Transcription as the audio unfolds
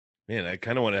Man, I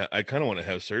kind of want to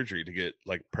have surgery to get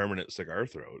like permanent cigar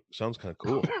throat. Sounds kind of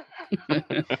cool.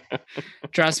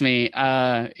 Trust me,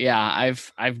 yeah,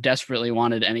 I've desperately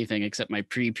wanted anything except my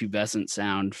prepubescent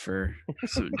sound for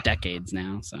some decades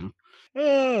now. So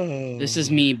Oh. this is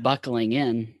me buckling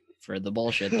in for the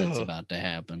bullshit that's about to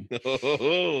happen.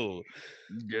 Oh,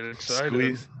 Get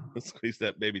excited. squeeze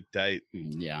that baby tight.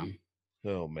 Yeah,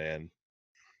 Oh man.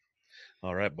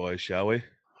 All right, boys, shall we?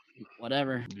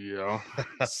 whatever. Yeah.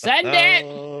 Send it.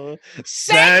 Oh,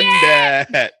 Send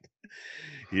it.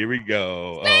 Here we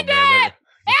go. Send oh man, it!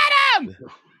 Adam!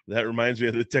 That reminds me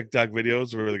of the TikTok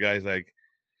videos where the guy's like,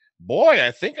 "Boy, I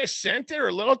think I sent it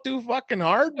a little too fucking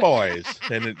hard, boys."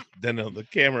 And then the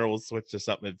camera will switch to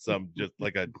something that's just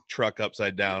like a truck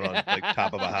upside down on like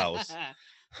top of a house.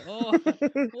 oh,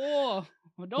 well,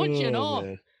 don't you Oh, know?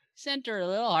 man. Sent her a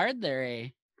little hard there, eh?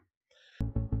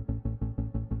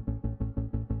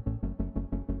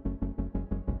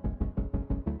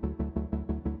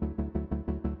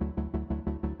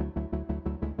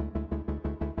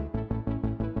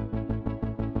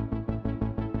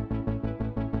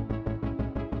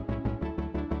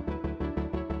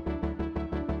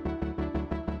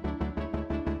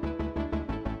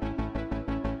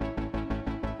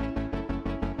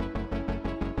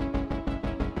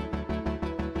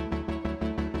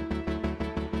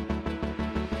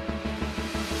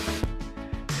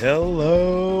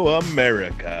 Hello,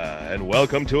 America, and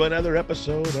welcome to another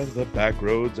episode of the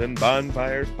Backroads and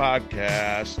Bonfires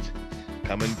podcast,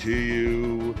 coming to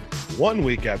you 1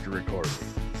 week after recording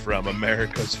from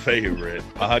America's favorite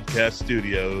podcast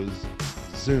studios,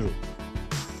 Zoom.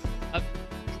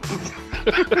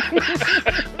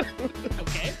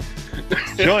 Okay.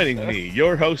 Joining me,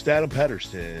 your host Adam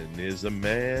Pedersen, is a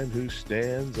man who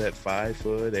stands at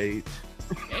 5'8",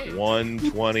 Hey.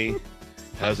 120,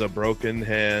 has a broken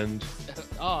hand.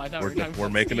 Oh, I thought We're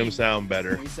making him sound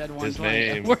better. We said His 120.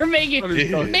 name We're making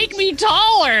is- make me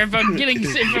taller if I'm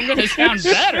gonna sound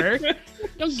better.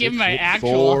 Don't give my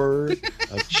actual. 6'4",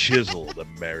 a chiseled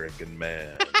American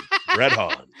man, Brett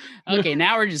Hahn. Okay,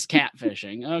 now we're just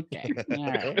catfishing. Okay.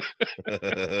 All right.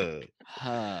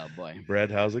 Oh boy. Brett,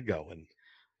 how's it going?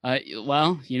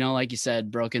 Well, like you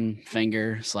said, broken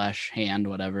finger / hand,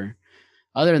 whatever.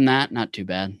 Other than that, not too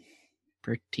bad.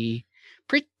 Pretty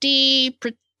good.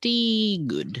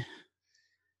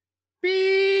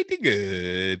 Pretty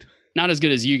good. Not as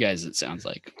good as you guys, it sounds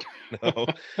like. No.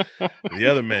 The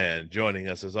other man joining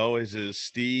us, as always, is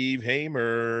Steve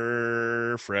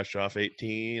Hamer, fresh off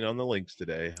 18 on the links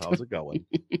today. How's it going?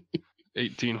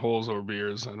 18 holes or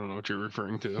beers. I don't know what you're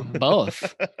referring to.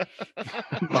 Both.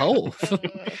 Both.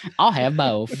 I'll have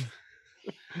both.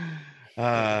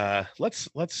 Let's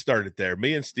start it there.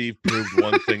 Me and Steve proved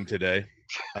one thing today.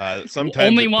 Sometimes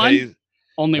Only it one? pays-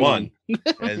 Only one.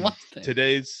 and One thing.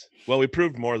 today's we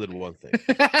proved more than one thing.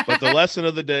 But the lesson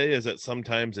of the day is that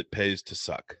sometimes it pays to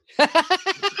suck.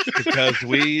 Because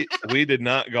we did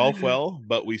not golf well,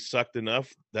 but we sucked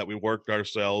enough that we worked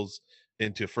ourselves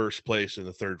into first place in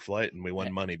the third flight, and we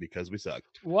won money because we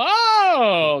sucked.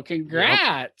 Whoa!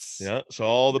 Congrats. Yeah. So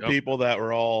all the Yep. people that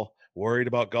were all worried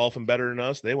about golfing better than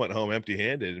us, they went home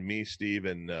empty-handed. And me, Steve,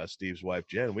 and Steve's wife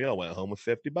Jen, we all went home with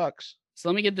 $50. So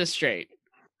let me get this straight.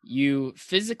 You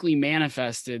physically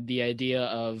manifested the idea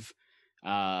of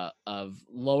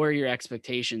lower your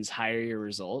expectations, higher your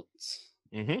results.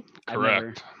 Mm-hmm.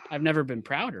 Correct. I've never been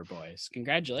prouder, boys.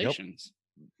 Congratulations.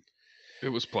 It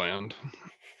was planned.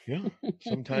 Yeah.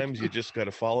 Sometimes you just got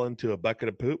to fall into a bucket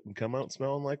of poop and come out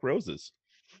smelling like roses.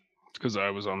 Because I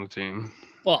was on the team.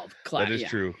 Well, That is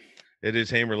true. It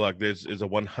is Hamer luck. There's a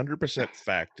 100%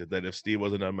 fact that if Steve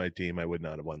wasn't on my team, I would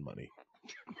not have won money.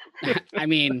 I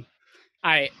mean,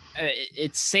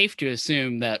 it's safe to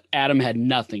assume that Adam had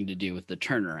nothing to do with the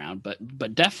turnaround, but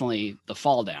definitely the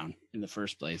fall down in the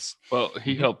first place. Well,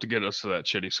 he helped to get us to that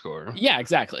shitty score. Yeah,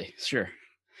 exactly. Sure.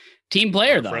 Team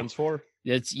player Our though. friends for?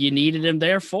 You needed him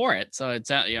there for it. So it's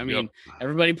I mean,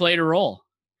 everybody played a role.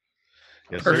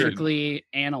 Yes, sir. Perfectly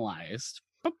analyzed.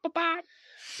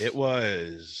 It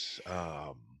was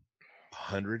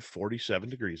 147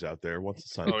 degrees out there once the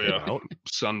sun Oh, came yeah. out.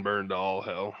 Sunburned to all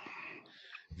hell.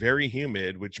 Very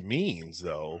humid, which means,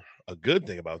 though, a good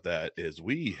thing about that is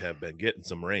we have been getting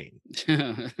some rain.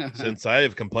 Since I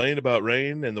have complained about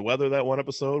rain and the weather that one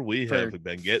episode, we have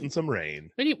been getting some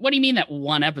rain. What do you mean that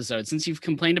one episode? Since you've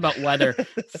complained about weather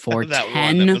for That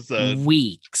one 10 episode.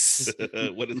 weeks.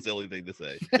 What a silly thing to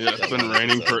say. Yeah, it's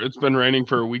been raining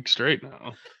for a week straight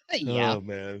now. Yeah. Oh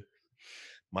man,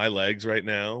 my legs right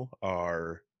now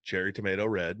are cherry tomato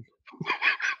red.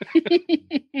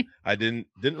 I didn't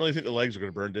really think the legs were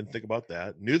going to burn. Didn't think about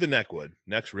that. Knew the neck would.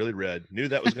 Neck's really red. Knew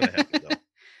that was going to happen though.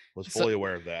 Was So- fully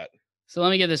aware of that. So let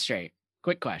me get this straight.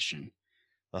 Quick question.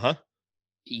 Uh-huh.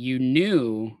 You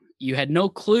knew, you had no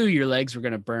clue your legs were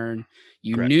going to burn.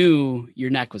 You Correct. knew your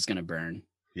neck was going to burn.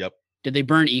 Yep. Did they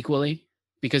burn equally?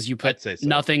 Because you put I'd say so.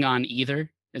 nothing on either?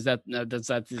 Is that that's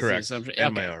the Correct. assumption?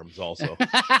 And my Okay. arms also.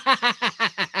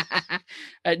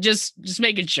 Just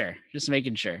making sure. Just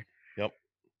making sure.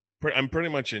 I'm pretty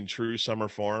much in true summer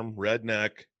form. Red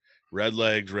neck, red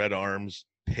legs, red arms,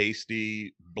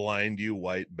 pasty, blind you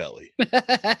white belly.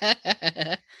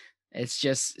 It's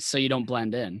just so you don't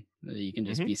blend in. You can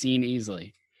just Mhm. be seen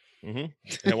easily. Hmm.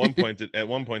 At one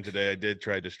point today, I did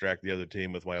try to distract the other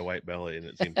team with my white belly, and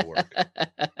it seemed to work.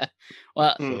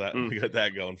 Well, So that we got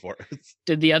that going for us.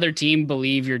 did the other team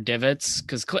believe your divots?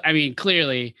 Because I mean,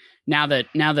 clearly now that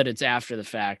it's after the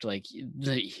fact, like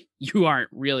you aren't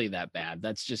really that bad.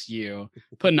 That's just you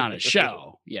putting on a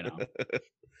show, you know. I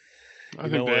You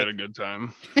think know they what? had a good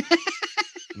time.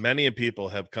 Many people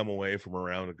have come away from a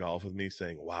round of golf with me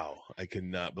saying, "Wow, I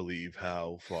cannot believe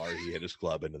how far he hit his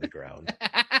club into the ground."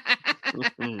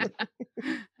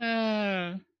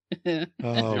 Uh, The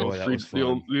Oh old boy, that Fried- was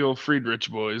fun. the old Friedrich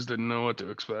boys didn't know what to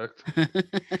expect.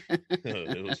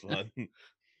 It was fun.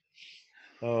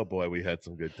 Oh boy, we had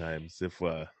some good times. If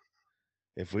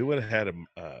we would have had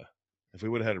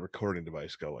a recording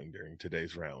device going during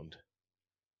today's round,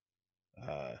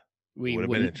 it we would have been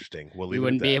wouldn't interesting. We'll we leave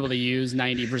wouldn't it be at able to use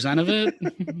 90% of it.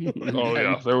 Oh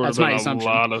yeah, there would That's have my been a assumption.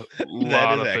 lot of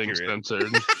things accurate.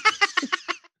 censored.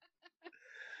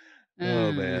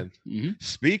 Oh, man. Mhm.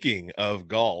 Speaking of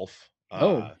golf,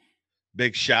 Oh.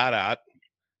 big shout out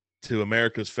to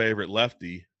America's favorite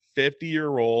lefty,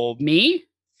 50-year-old Me?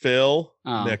 Phil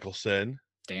Oh. Mickelson.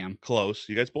 Damn. Close.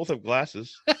 You guys both have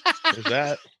glasses. There's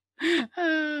that.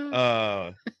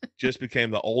 Just became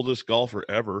the oldest golfer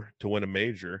ever to win a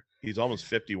major. He's almost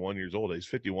 51 years old. He's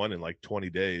 51 in like 20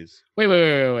 days.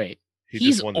 Wait. He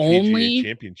He's just won the only- PGA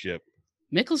championship.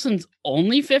 Mickelson's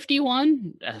only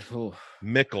 51?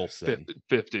 Mickelson.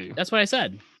 50. That's what I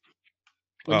said.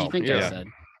 What did you Oh, think I yeah. said?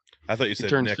 I thought you He said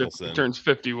turns, Nicholson. turns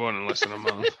 51 in less than a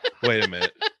month. Wait a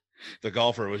minute. The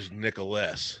golfer was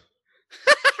Nicholas.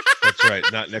 That's right,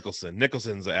 not Nicholson.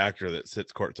 Nicholson's the actor that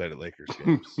sits courtside at Lakers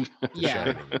games. The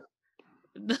Yeah. Shining.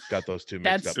 Got those two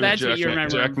mixed up. That's what you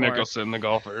remember Jack him for. Nicholson, the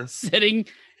golfer. Sitting.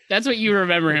 That's what you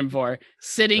remember him for.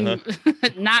 Sitting.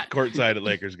 Not Courtside at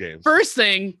Lakers games. first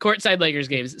thing, courtside Lakers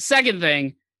games. Second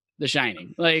thing, The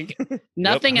Shining. Like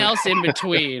nothing else in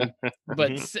between.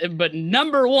 But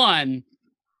number one,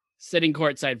 sitting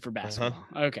courtside for basketball.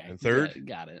 Okay. And third?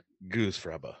 got it. Goose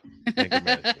Freba. Anger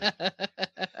management.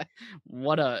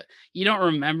 You don't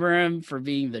remember him for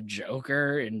being the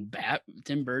Joker in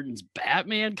Tim Burton's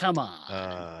Batman? Come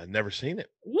on. Never seen it.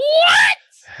 What?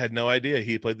 Had no idea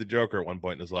he played the Joker at one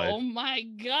point in his life. Oh my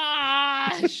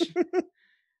gosh.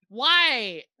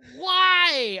 Why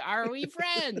are we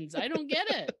friends? I don't get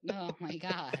it. Oh my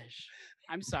gosh.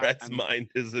 I'm sorry. Brett's mind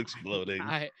is exploding.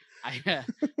 I'm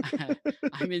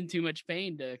in too much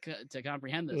pain to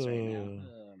comprehend this right now.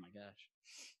 Oh my gosh.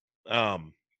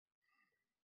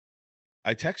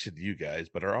 I texted you guys,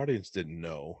 but our audience didn't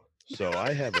know. So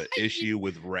I have an issue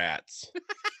with rats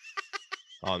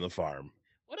on the farm.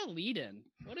 What a lead in.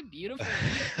 What a beautiful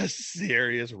A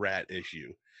serious rat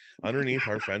issue. Underneath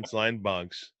our fence line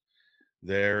bunks,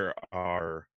 there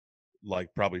are like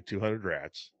probably 200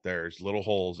 rats. There's little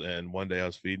holes, and one day I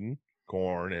was feeding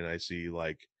corn and I see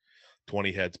like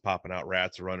 20 heads popping out,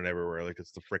 rats are running everywhere like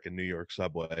it's the freaking New York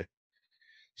subway.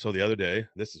 So the other day,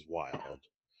 this is wild.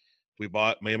 Me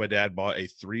and my dad bought a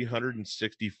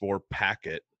 364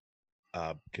 packet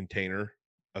container.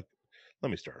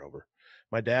 Let me start over.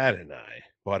 My dad and I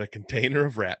bought a container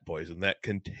of rat poison that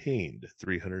contained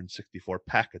 364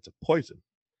 packets of poison.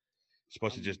 You're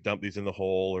supposed to just dump these in the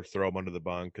hole or throw them under the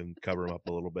bunk and cover them up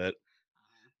a little bit.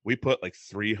 We put like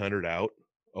 300 out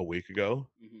a week ago.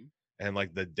 Mhm. And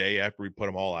like the day after we put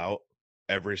them all out,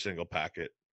 every single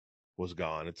packet was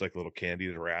gone. It's like little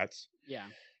candy to rats. Yeah.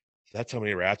 That's how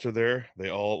many rats are there. They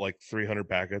all, like 300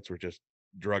 packets, were just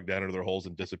drugged down into their holes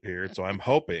and disappeared. So I'm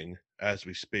hoping as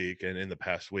we speak and in the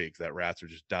past week that rats are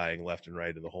just dying left and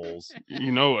right in the holes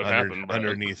You know what happened, Brett.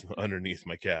 underneath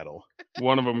my cattle.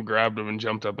 One of them grabbed him and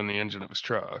jumped up in the engine of his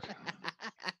truck.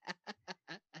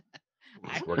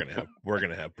 We're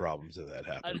gonna have problems if that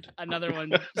happened. Another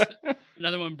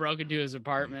one broke into his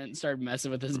apartment and started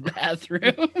messing with his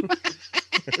bathroom.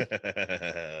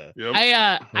 Yep.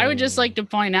 I would just like to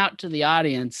point out to the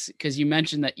audience, because you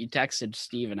mentioned that you texted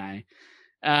Steve and I,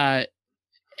 and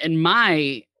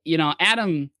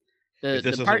Adam If this the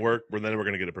doesn't part. work, then we're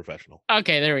going to get a professional.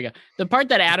 Okay, there we go. The part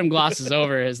that Adam glosses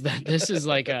over is that this is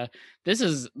like this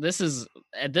is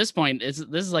at this point this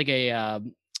is like a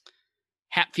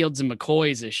Hatfields and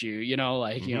McCoys issue, you know,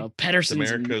 like you know It's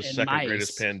Pedersen's America's and second mice.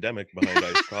 greatest pandemic behind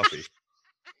iced coffee.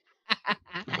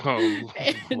 Oh,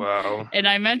 wow. And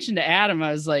I mentioned to Adam,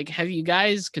 I was like, have you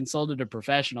guys consulted a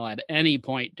professional at any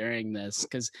point during this?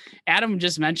 Because Adam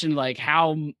just mentioned like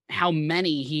how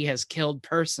many he has killed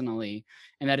personally,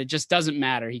 and that it just doesn't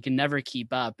matter. He can never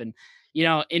keep up. And you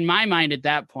know, in my mind at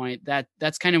that point,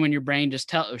 that's kind of when your brain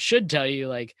just should tell you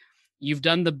like you've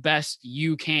done the best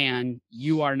you can.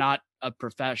 You are not a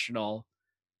professional.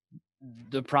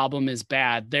 The problem is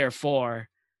bad. Therefore,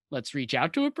 let's reach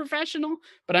out to a professional.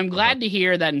 But I'm glad to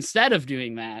hear that instead of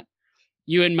doing that,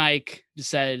 you and Mike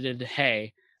decided,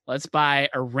 hey, let's buy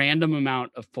a random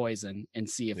amount of poison and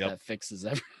see if that fixes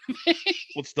everything.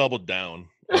 Let's double down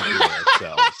on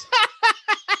ourselves.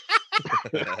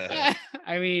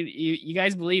 I mean, you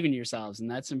guys believe in yourselves, and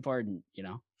that's important, you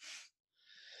know.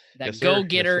 That Yes, sir.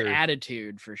 go-getter Yes, sir.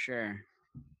 attitude for sure.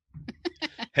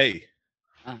 Hey,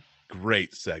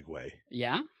 great segue.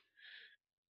 Yeah.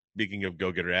 Speaking of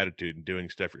go-getter attitude and doing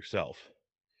stuff yourself,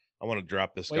 I want to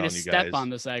drop this Way on to you step guys. on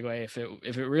the segue if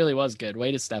it really was good.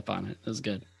 Way to step on it. It was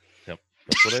good. Yep,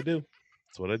 that's what I do.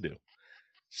 That's what I do.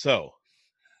 So,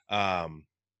 I'm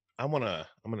gonna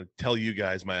tell you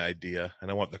guys my idea,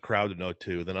 and I want the crowd to know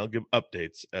too. Then I'll give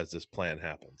updates as this plan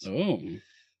happens. Oh.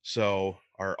 So,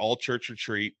 our all church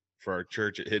retreat for our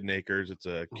church at Hidden Acres, it's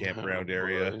a campground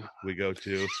area boy. we go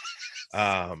to,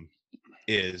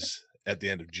 is at the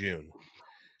end of June.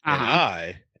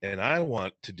 Uh-huh. And I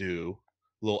want to do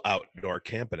a little outdoor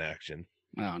camping action,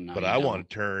 Oh no. but you I don't. want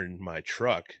to turn my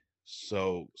truck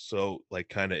so like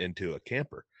kind of into a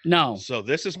camper. No. So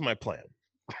this is my plan.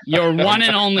 Your one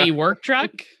and only work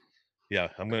truck? Yeah,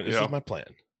 this is my plan.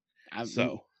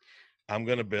 So I'm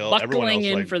gonna build buckling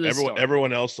in for this storm.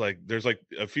 everyone else, like there's like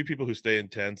a few people who stay in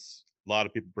tents. A lot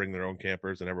of people bring their own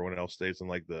campers, and everyone else stays in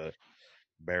like the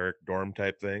barrack dorm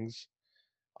type things.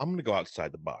 I'm gonna go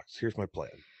outside the box. Here's my plan.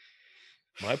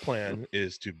 My plan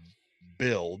is to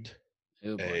build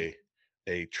a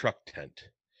truck tent.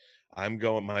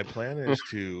 My plan is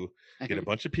to get a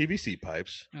bunch of PVC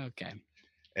pipes. Okay.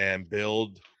 And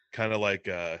build kind of like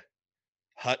a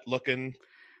hut looking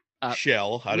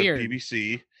shell out weird. of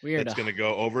PVC. Weird. That's going to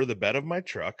go over the bed of my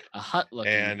truck. A hut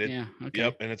looking. And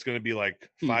okay. And it's going to be like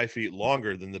 5 feet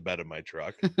longer than the bed of my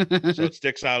truck. So it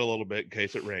sticks out a little bit in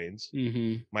case it rains.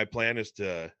 Mm-hmm. My plan is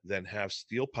to then have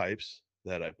steel pipes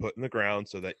that I put in the ground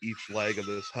so that each leg of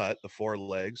this hut, the 4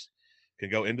 legs, can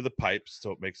go into the pipes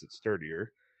so it makes it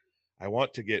sturdier. I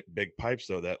want to get big pipes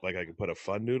though that like I can put a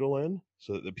fun noodle in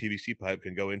so that the PVC pipe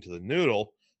can go into the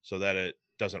noodle so that it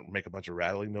doesn't make a bunch of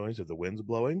rattling noise if the wind's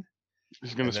blowing.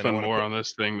 He's going to spend more on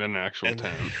this thing than an actual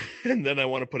tent. And then I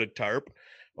want to put a tarp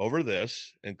over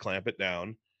this and clamp it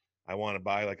down. I want to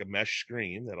buy like a mesh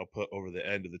screen that I'll put over the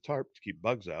end of the tarp to keep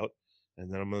bugs out.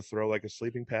 And then I'm going to throw like a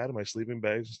sleeping pad and my sleeping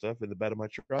bags and stuff in the bed of my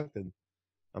truck. And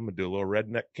I'm going to do a little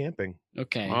redneck camping.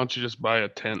 Okay. Why don't you just buy a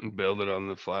tent and build it on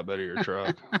the flatbed of your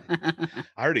truck?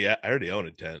 I already own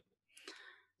a tent.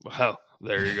 Well,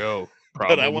 there you go.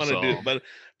 But I want to do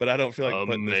but I don't feel like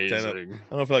putting this tent up.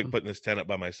 I don't feel like putting this tent up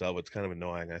by myself. It's kind of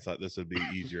annoying. I thought this would be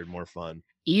easier and more fun.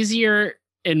 Easier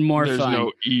and more There's fun. There's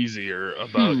no easier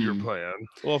about your plan.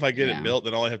 Well, if I get it built,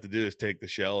 then all I have to do is take the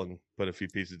shell and put a few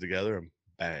pieces together and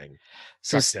bang.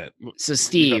 So Steve,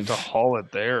 you have to haul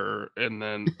it there and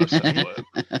then assemble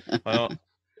it. Well,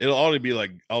 it'll only be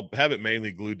like I'll have it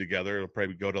mainly glued together. It'll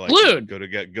probably go to like glued.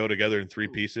 go together in 3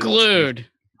 pieces. Glued.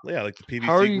 Yeah, like the PVC.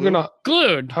 How are you gonna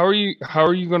glued? How are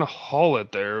you gonna haul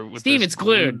it there with Steve? This It's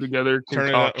glued together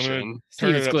concoction.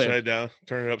 Turn it upside down.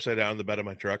 Turn it upside down in the bed of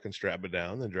my truck and strap it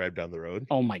down. Then drive down the road.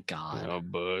 Oh my god. Oh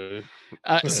boy.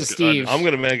 So Steve, I'm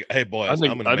gonna make. Hey boys,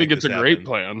 I think it's a great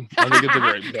plan. I think it's a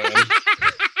great plan.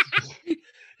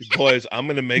 Boys, I'm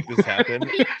gonna make this happen.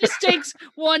 He just takes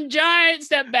one giant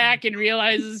step back and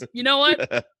realizes, you know what?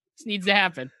 This needs to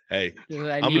happen. Hey,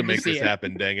 I'm gonna make this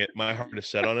happen. Dang it, my heart is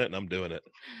set on it, and I'm doing it.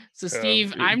 So,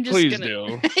 Steve, I'm just please gonna.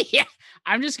 do. Yeah,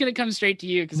 I'm just gonna come straight to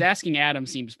you because asking Adam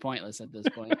seems pointless at this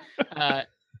point.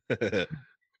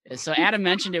 So, Adam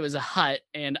mentioned it was a hut,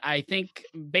 and I think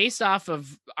based off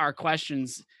of our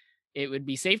questions, it would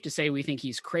be safe to say we think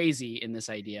he's crazy in this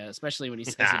idea, especially when he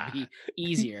says it'd be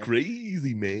easier.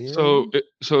 Crazy, man. So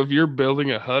if you're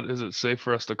building a hut, is it safe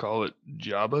for us to call it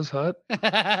Jabba's hut?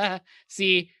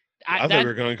 See, I thought we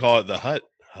were going to call it the hut.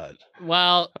 Hut.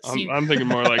 Well, see, I'm thinking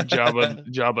more like Jabba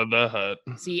the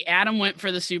Hutt. see, Adam went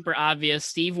for the super obvious.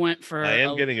 Steve went for. I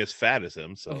am getting as fat as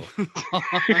him, so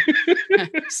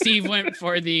Steve went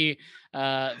for the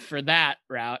for that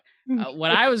route.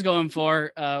 What I was going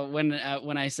for when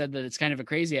I said that it's kind of a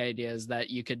crazy idea is that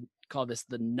you could call this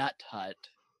the Nut Hut.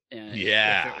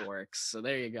 Yeah. if it works. So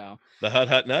there you go. the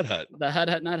Hut Nut Hut. The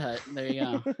Hut Nut Hut. There you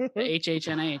go. The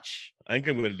HHNH. I think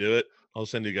I'm going to do it. I'll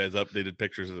send you guys updated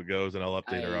pictures as it goes, and I'll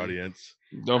update our audience.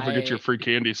 Don't forget your free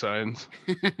candy signs.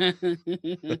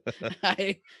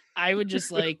 I would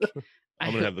just like.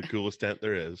 I'm gonna have the coolest tent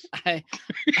there is.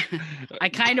 I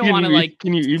kind of want to like.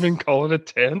 Can you even call it a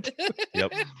tent?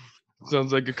 Yep.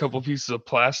 Sounds like a couple pieces of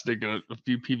plastic and a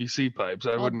few PVC pipes.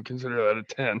 I wouldn't consider that a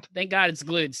tent. Thank God it's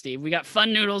glued, Steve. We got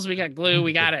fun noodles. We got glue.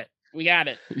 We got it. We got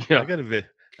it. Yeah.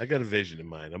 I got a vision in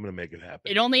mind. I'm gonna make it happen.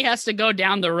 It only has to go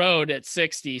down the road at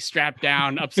 60, strapped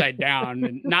down, upside down,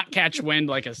 and not catch wind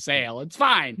like a sail. It's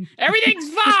fine.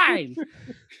 Everything's fine.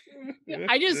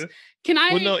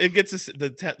 Well, no, it gets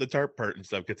the tarp part and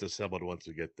stuff gets assembled once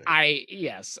we get there.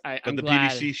 But the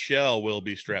glad. PVC shell will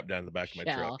be strapped down the back of my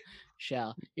truck.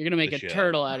 Shell. You're gonna make The a shell.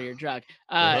 turtle out of your truck.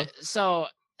 So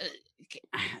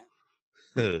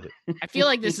Uh-huh. I feel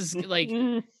like this is like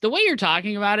the way you're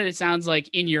talking about it. It sounds like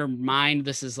in your mind,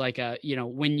 this is like a,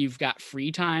 when you've got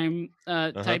free time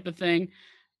type of thing.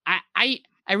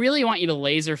 I really want you to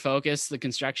laser focus the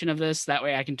construction of this. That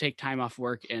way I can take time off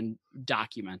work and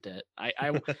document it.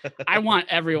 I want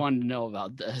everyone to know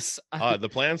about this. The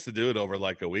plan's to do it over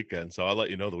like a weekend. So I'll let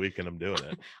you know the weekend I'm doing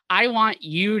it. I want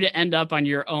you to end up on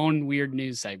your own weird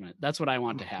news segment. That's what I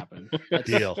want to happen.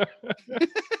 Deal.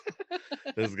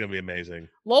 This is going to be amazing.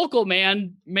 Local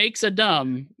man makes a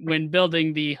dumb when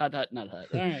building the Hut Nut Hut.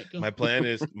 All right. Cool. My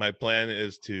plan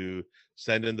is to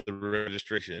send in the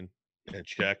registration and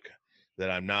check that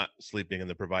I'm not sleeping in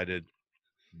the provided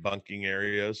bunking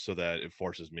areas, so that it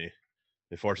forces me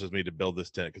to build this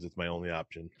tent because it's my only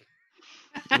option.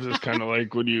 This is kind of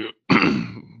like when you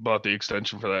bought the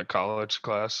extension for that college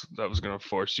class that was going to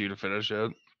force you to finish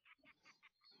it.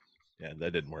 Yeah,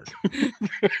 that didn't work.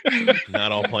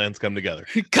 Not all plans come together.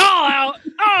 Call out.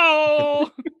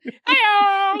 Oh,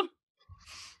 hey-oh.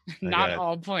 Not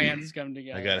all plans come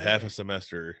together. I got half a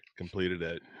semester completed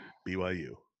at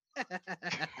BYU.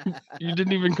 You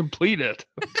didn't even complete it.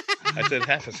 I said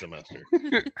half a semester,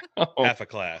 Oh, half a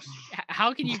class.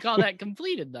 How can you call that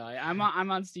completed though? I'm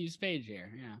on Steve's page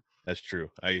here. Yeah. That's true.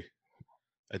 I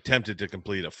attempted to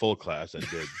complete a full class and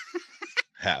did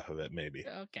half of it, maybe.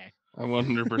 Okay. I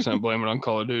 100% blame it on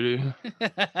Call of Duty.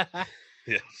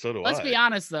 Yeah, so do Let's I. be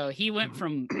honest though. He went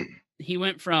from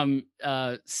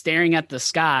staring at the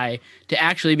sky to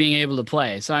actually being able to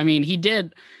play. So I mean, he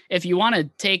did. If you want to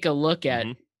take a look at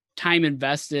time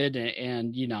invested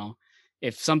and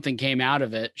if something came out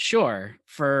of it, sure.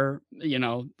 For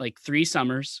like 3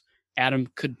 summers, Adam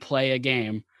could play a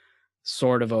game,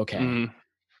 sort of okay.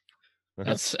 Mm-hmm.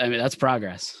 That's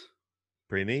progress.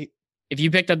 Pretty neat. If you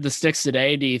picked up the sticks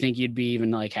today, do you think you'd be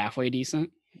even like halfway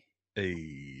decent?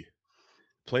 Hey,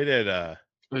 played at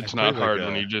It's I not played hard like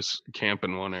when a- you just camp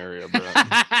in one area,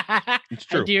 but It's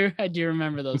true. I do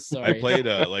remember those stories. I played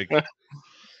like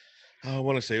I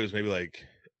want to say it was maybe like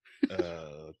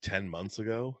 10 months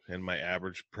ago, and my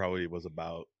average probably was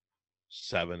about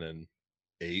 7 and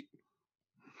 8.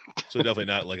 So definitely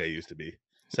not like I used to be.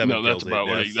 7 no, kills, 8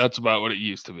 deaths. that's about what it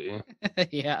used to be.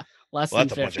 Yeah, less Well, than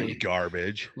that's a bunch 50. of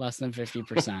garbage. Less than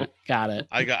 50%. Got it.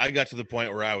 I got to the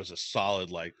point where I was a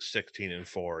solid like 16 and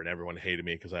 4, and everyone hated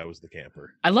me because I was the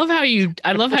camper. I love how you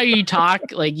talk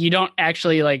like you don't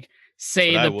actually like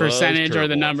say But I the was percentage or the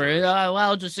terrible at number. first.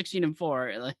 Well, just 16 and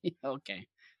 4. Like, okay,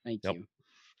 thank Yep. you.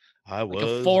 I Like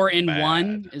was a 4 and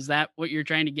 1. bad. Is that what you're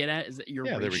trying to get at? Is that your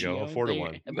Yeah, there we go. A ratio? 4 to There-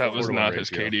 1. That was 4 to 1 not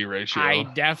his ratio. KD ratio. I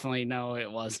definitely know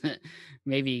it wasn't.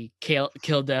 Maybe kill,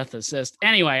 death, assist.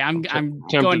 Anyway, I'm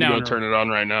tempted going to down. go turn it on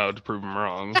right now to prove him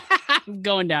wrong. I'm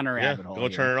going down a Yeah, rabbit hole. go here.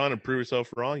 turn it on and prove yourself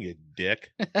wrong, you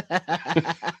dick.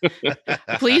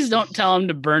 Please don't tell him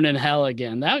to burn in hell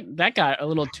again. That got a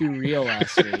little too real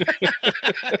last week.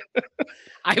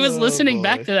 I was Oh, listening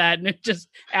back boy. to that and it just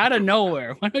out of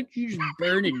nowhere. Why don't you just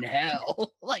burn in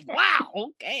hell? Like, wow,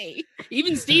 okay.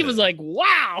 Even Steve was like,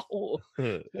 wow.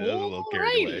 It was a little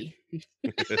carried away.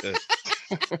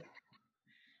 Alrighty.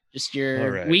 Just All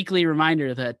your right. weekly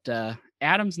reminder that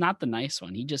Adam's not the nice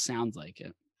one. He just sounds like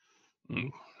it.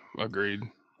 Agreed.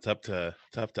 It's up to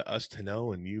us to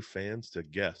know and you fans to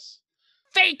guess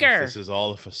if Faker. this is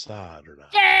all a facade or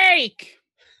not. Fake.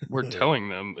 We're telling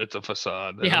them it's a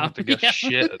facade. They Yeah, don't have to guess yeah.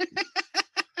 shit.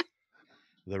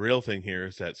 The real thing here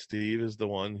is that Steve is the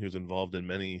one who's involved in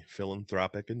many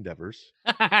philanthropic endeavors.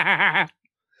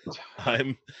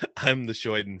 I'm the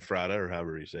Schadenfreude, or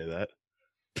however you say that.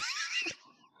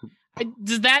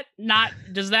 Does that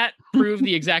prove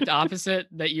the exact opposite,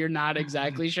 that you're not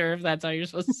exactly sure if that's how you're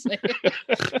supposed to say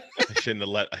it?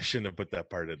 I shouldn't have put that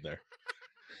part in there.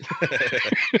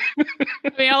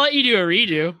 I mean, I'll let you do a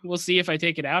redo. We'll see if I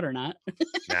take it out or not.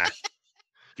 Nah.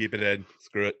 Keep it in.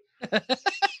 Screw it.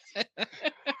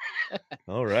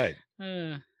 All right.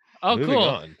 Oh, Moving cool.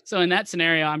 on. So in that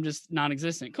scenario, I'm just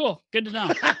non-existent. Cool. Good to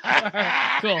know. All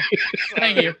right, cool.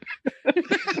 Thank you.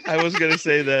 I was gonna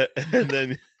say that,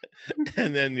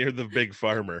 and then you're the big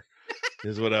farmer,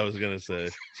 is what I was gonna say.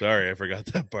 Sorry, I forgot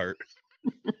that part.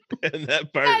 And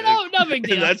that part, No big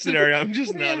deal. in that scenario, I'm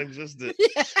just non-existent.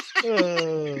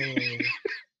 Oh.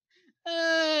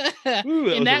 Ooh,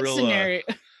 In that scenario,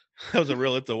 that was a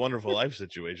real "It's a Wonderful Life"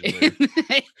 situation there.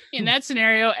 In that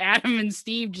scenario, Adam and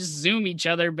Steve just Zoom each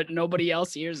other, but nobody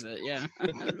else hears it. Yeah.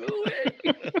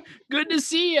 Good to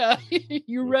see you.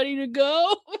 You ready to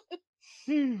go?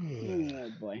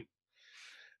 Oh boy.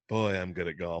 Boy, I'm good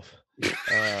at golf.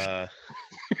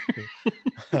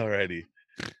 Alrighty.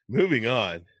 Moving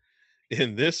on.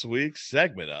 In this week's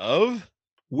segment of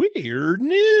Weird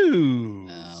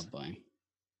News. Oh boy.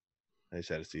 I just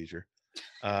had a seizure.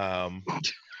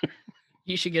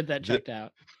 You should get that checked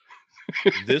out.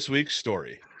 This week's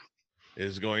story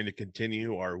is going to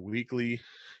continue our weekly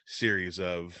series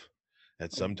of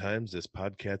that sometimes this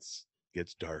podcast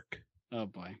gets dark. Oh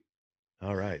boy.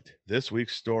 All right. This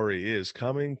week's story is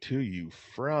coming to you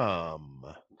from,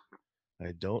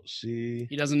 I don't see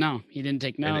He doesn't know. He didn't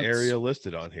take notes. an area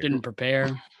listed on here. Didn't prepare.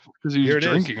 Because he Here was it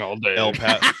is. drinking all day.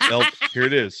 Here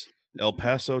it is. El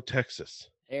Paso, Texas.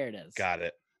 There it is. Got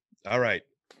it. All right.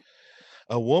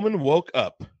 A woman woke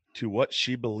up to what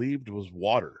she believed was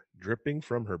water dripping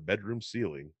from her bedroom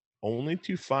ceiling, only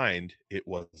to find it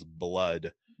was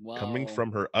blood coming Whoa.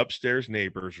 from her upstairs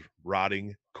neighbor's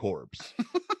rotting corpse.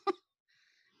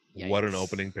 What an Yikes.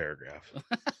 opening paragraph.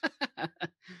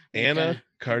 Anna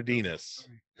Cardenas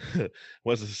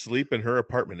was asleep in her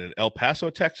apartment in El Paso,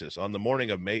 Texas on the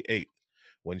morning of May 8th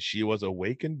when she was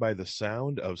awakened by the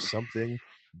sound of something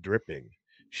dripping.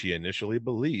 She initially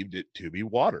believed it to be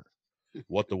water.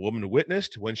 What the woman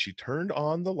witnessed when she turned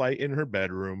on the light in her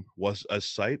bedroom was a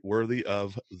sight worthy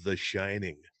of The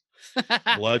Shining.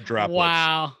 Blood droplets.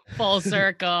 Wow. Full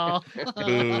circle.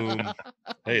 Boom.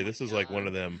 Hey, this is like one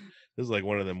of them. This is like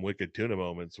one of them Wicked Tuna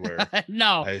moments where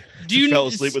No. I Do fell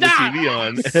asleep with the stop. TV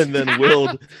on and then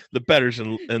willed the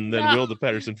Pedersen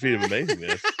feat of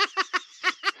amazingness.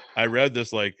 I read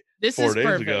this like This 4 is days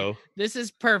perfect. ago. This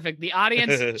is perfect. The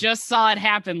audience just saw it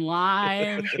happen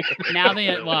live. Now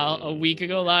a week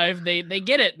ago live. They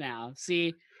get it now.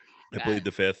 See, I plead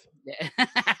the fifth.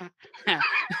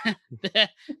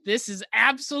 this is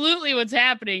absolutely what's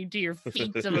happening to your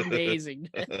feats of amazing.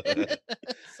 Oh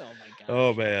my god.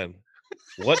 Oh man.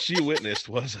 What she witnessed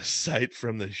was a sight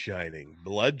from The Shining.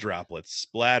 Blood droplets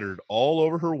splattered all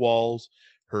over her walls,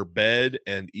 her bed,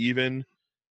 and even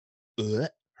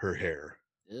her hair.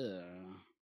 Ugh.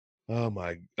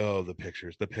 The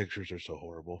pictures. The pictures are so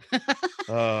horrible.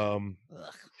 Ugh.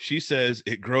 She says,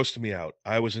 it grossed me out.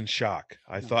 I was in shock.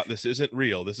 I thought, this isn't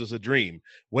real. This is a dream.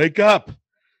 Wake up.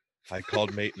 I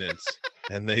called maintenance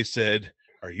and they said,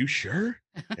 are you sure?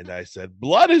 And I said,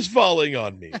 blood is falling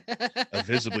on me. A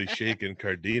visibly shaken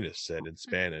Cardenas said in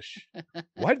Spanish.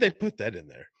 Why did they put that in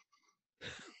there?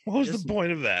 What was the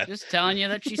point of that? Just telling you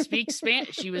that she speaks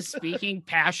Spanish. She was speaking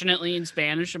passionately in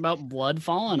Spanish about blood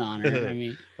falling on her. I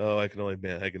mean, oh, I can only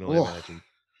imagine.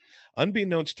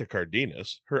 Unbeknownst to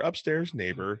Cardenas, her upstairs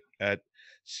neighbor at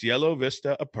Cielo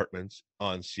Vista Apartments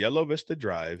on Cielo Vista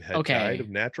Drive had died of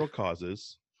natural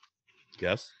causes.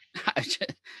 Yes.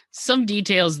 Some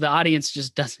details the audience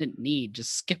just doesn't need.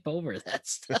 Just skip over that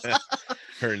stuff.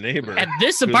 Her neighbor at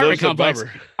this apartment complex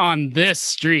on this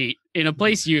street in a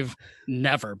place you've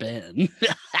never been.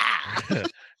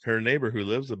 Her neighbor who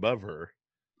lives above her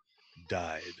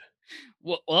died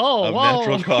of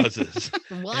natural causes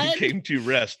What? and came to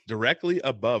rest directly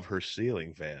above her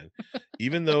ceiling fan.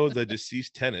 Even though the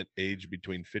deceased tenant, aged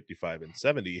between 55 and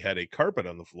 70, had a carpet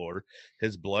on the floor,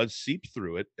 his blood seeped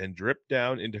through it and dripped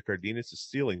down into Cardenas'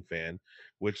 ceiling fan,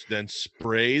 which then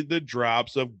sprayed the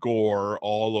drops of gore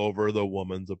all over the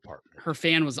woman's apartment. Her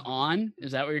fan was on?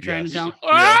 Is that what you're trying to tell me?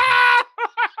 Yeah.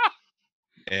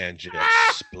 And just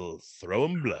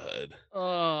throwing blood.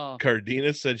 Oh.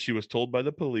 Cardenas said she was told by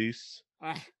the police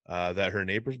that her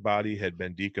neighbor's body had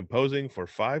been decomposing for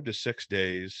 5 to 6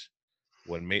 days.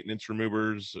 When maintenance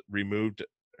removers removed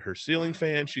her ceiling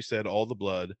fan, she said all the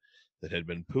blood that had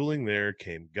been pooling there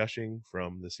came gushing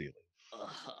from the ceiling.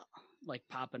 Like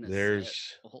popping a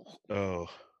There's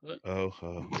Gross,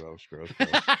 gross,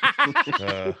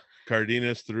 gross.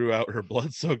 Cardenas threw out her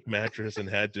blood-soaked mattress and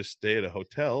had to stay at a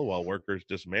hotel while workers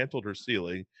dismantled her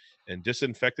ceiling and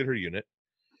disinfected her unit.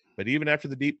 But even after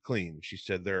the deep clean, she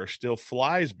said there are still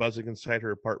flies buzzing inside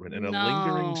her apartment and a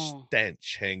lingering No.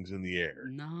 stench hangs in the air.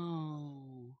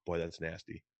 No. Boy, that's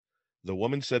nasty. The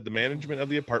woman said the management of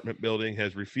the apartment building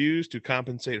has refused to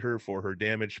compensate her for her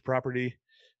damaged property,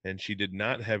 and she did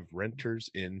not have renter's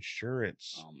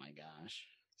insurance. Oh my gosh.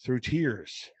 Through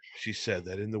tears, she said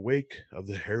that in the wake of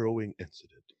the harrowing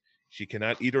incident, she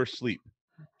cannot eat or sleep.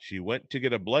 She went to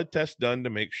get a blood test done to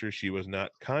make sure she was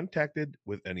not contacted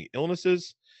with any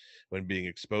illnesses when being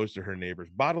exposed to her neighbor's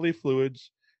bodily fluids,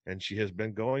 and she has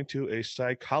been going to a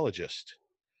psychologist.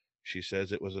 She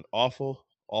says it was an awful,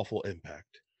 awful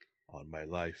impact on my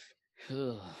life.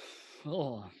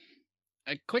 Oh.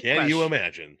 A quick Can question. you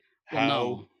imagine Well, how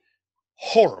no.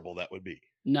 horrible that would be?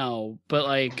 No, but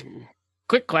like,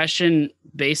 quick question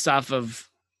based off of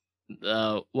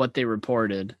what they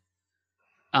reported.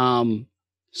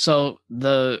 So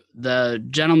the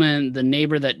gentleman, the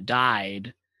neighbor that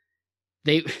died,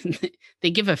 they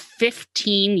they give a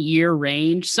 15-year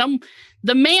range.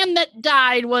 The man that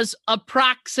died was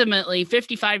approximately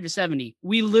 55 to 70.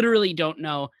 We literally don't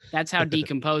know. That's how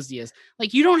decomposed he is.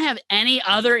 Like, you don't have any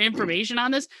other information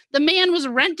on this. The man was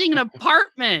renting an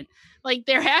apartment. Like,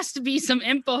 there has to be some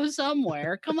info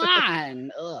somewhere. Come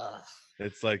on. Ugh.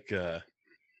 It's like the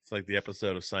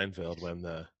episode of Seinfeld when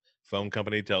the phone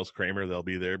company tells Kramer they'll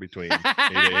be there between 8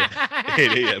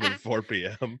 a.m. and 4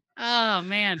 p.m. Oh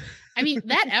man. I mean,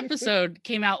 that episode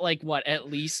came out like what,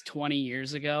 at least 20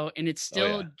 years ago, and it's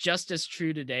still just as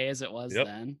true today as it was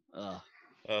then. Ugh.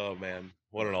 Oh man,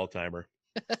 what an all-timer.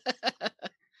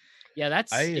 Yeah,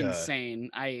 that's insane.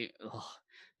 I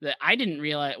didn't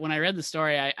realize when I read the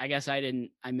story, I guess I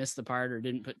missed the part or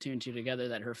didn't put two and two together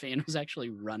that her fan was actually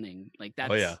running. Like,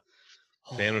 that's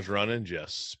fan was running,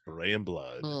 just spraying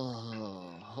blood.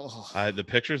 The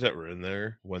pictures that were in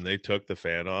there when they took the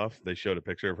fan off, they showed a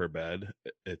picture of her bed.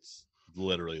 It's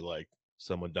literally like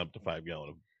someone dumped a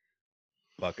 5-gallon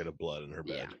bucket of blood in her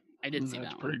bed. Yeah, I did see that.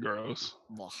 That's pretty gross.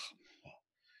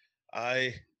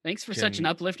 Thanks for such an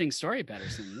uplifting story,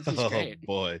 Patterson. This is great. Oh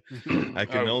boy, I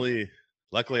can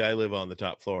luckily I live on the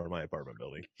top floor of my apartment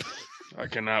building. I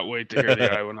cannot wait to hear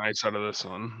the Iowa Nights out of this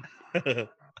one.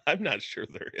 I'm not sure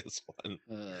there is one.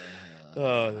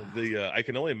 I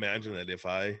can only imagine that if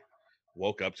I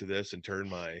woke up to this and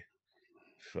turned my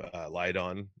light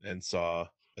on and saw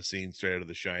a scene straight out of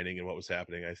The Shining and what was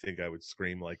happening, I think I would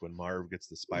scream like when Marv gets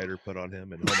the spider put on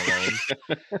him in Home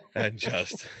Alone, and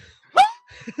just.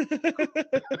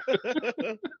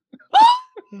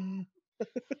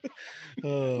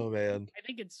 Oh man, I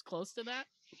think it's close to that.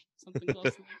 Something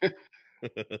close to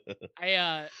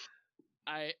that.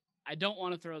 I don't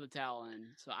want to throw the towel in,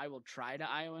 so I will try to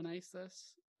Iowa Nice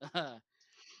this.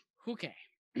 Okay.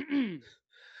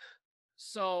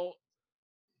 So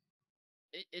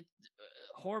it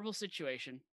horrible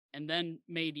situation, and then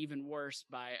made even worse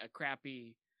by a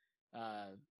crappy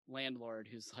landlord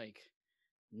who's like,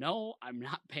 no, I'm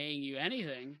not paying you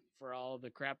anything for all the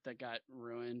crap that got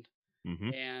ruined,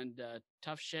 and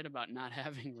tough shit about not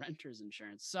having renter's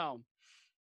insurance. So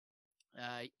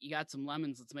you got some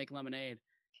lemons, let's make lemonade.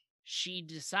 She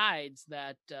decides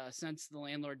that since the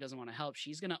landlord doesn't want to help,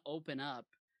 she's going to open up,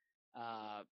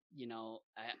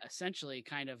 essentially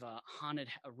kind of a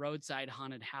roadside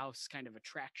haunted house kind of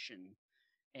attraction,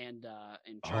 and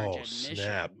charge admission.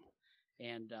 Snap.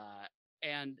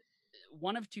 And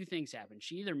one of two things happen.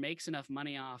 She either makes enough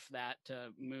money off that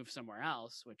to move somewhere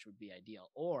else, which would be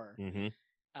ideal, or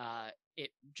it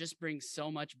just brings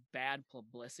so much bad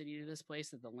publicity to this place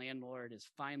that the landlord is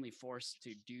finally forced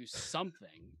to do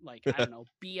something, like, I don't know,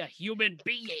 be a human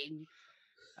being.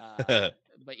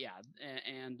 But yeah,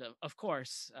 and of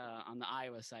course, on the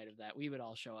Iowa side of that, we would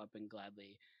all show up and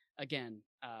gladly, again,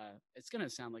 it's going to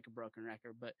sound like a broken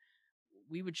record, but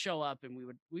we would show up and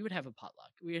we would have a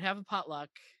potluck. We would have a potluck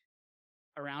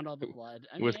around all the blood.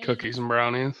 With cookies and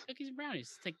brownies. Cookies and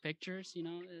brownies. Take pictures,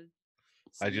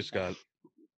 I just got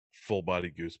full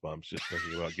body goosebumps just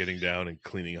thinking about getting down and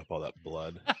cleaning up all that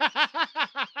blood.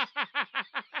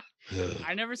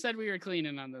 I never said we were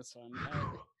cleaning on this one.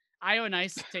 Iowa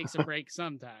Nice takes a break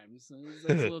sometimes. It's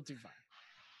a little too far.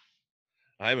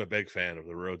 I'm a big fan of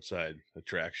the roadside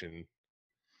attraction.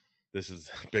 This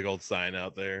is a big old sign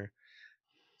out there.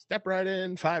 Step right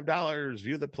in, $5.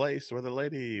 View the place where the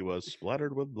lady was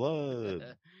splattered with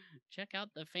blood. check out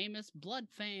the famous Blood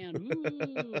Fan.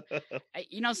 Ooh.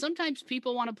 Sometimes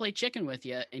people want to play chicken with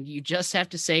you, and you just have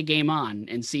to say game on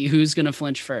and see who's going to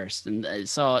flinch first. And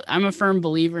so I'm a firm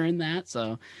believer in that.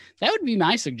 So that would be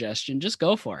my suggestion. Just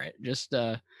go for it. Just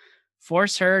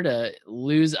force her to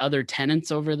lose other tenants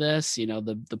over this.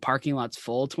 The parking lot's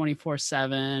full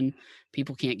 24/7.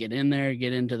 People can't get in there,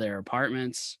 get into their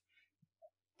apartments.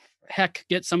 Heck,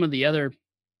 get some of the other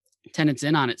tenants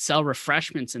in on it, sell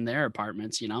refreshments in their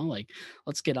apartments,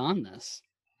 let's get on this.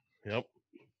 Yep.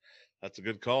 That's a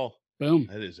good call. Boom.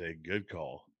 That is a good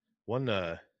call. One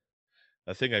a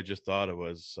thing I just thought of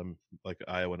was some like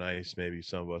Iowa Nice, maybe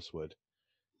some of us would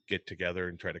get together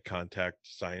and try to contact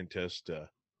scientists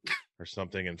or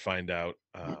something and find out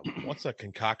what's a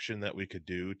concoction that we could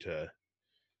do to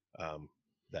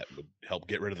that would help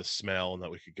get rid of the smell, and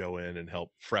that we could go in and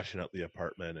help freshen up the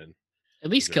apartment and at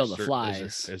least kill the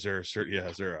flies. Is there a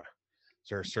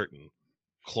certain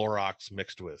Clorox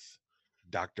mixed with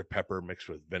Dr. Pepper mixed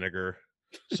with vinegar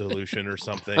solution or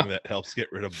something that helps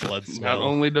get rid of blood smell? Not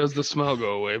only does the smell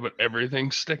go away, but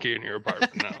everything's sticky in your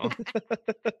apartment now.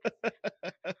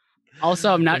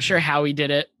 Also, I'm not sure how we did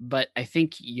it, but I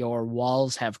think your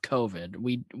walls have COVID.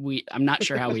 I'm not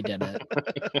sure how we did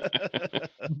it.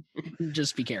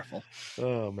 Just be careful.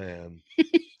 Oh man.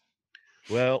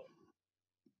 Well,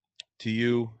 to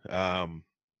you, I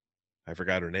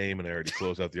forgot her name and I already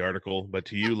closed out the article, but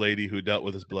to you, lady who dealt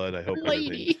with his blood, I hope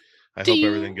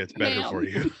everything gets better for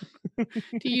you.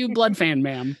 To you, Blood Fan,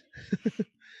 ma'am.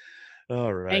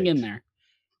 All right. Hang in there.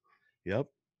 Yep.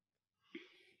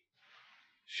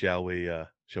 Shall we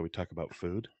talk about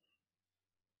food?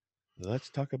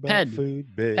 Let's talk about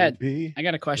food, baby. Ped, I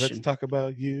got a question. Let's talk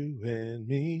about you and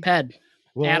me. Ped.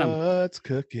 Adam. What's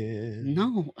cooking?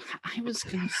 No, I was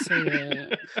gonna say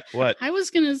What? I was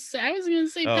gonna say,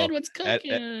 Ped, what's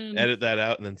cooking? Edit that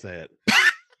out and then say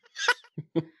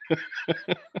it.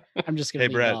 I'm just gonna.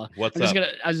 Hey, Brett, what's up?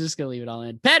 I was just gonna leave it all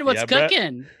in. Ped, what's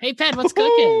cooking? Hey, Ped, what's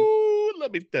cooking?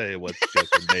 Let me tell you what's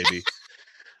cooking, baby.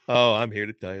 Oh, I'm here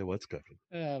to tell you what's cooking.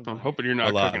 I'm hoping you're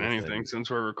not cooking anything since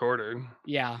we're recording.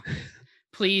 Yeah.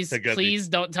 Please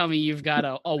don't tell me you've got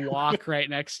a wok right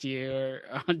next to you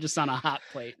or just on a hot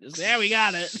plate. We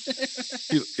got it.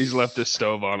 He's left his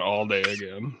stove on all day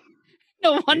again.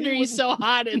 No wonder he's so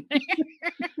hot in there.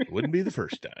 Wouldn't be the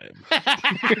first time.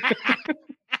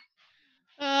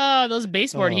 Oh, those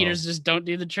baseboard heaters just don't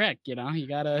do the trick. You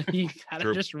gotta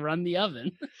just run the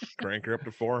oven. Crank her up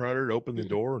to 400, open the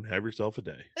door, and have yourself a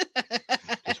day.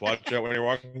 Just watch out when you're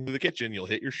walking through the kitchen; you'll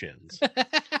hit your shins.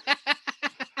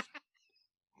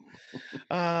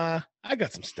 I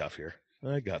got some stuff here.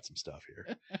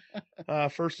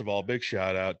 First of all, big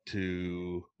shout out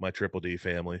to my Triple D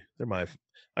family.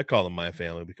 I call them my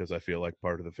family because I feel like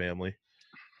part of the family.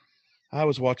 I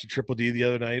was watching Triple D the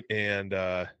other night, and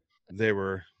they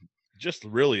were just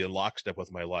really in lockstep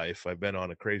with my life. I've been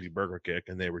on a crazy burger kick,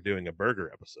 and they were doing a burger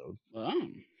episode. Oh.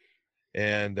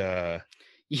 And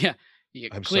yeah.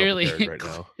 I'm clearly so prepared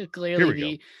right now.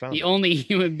 Clearly the only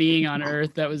human being on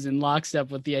earth that was in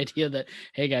lockstep with the idea that,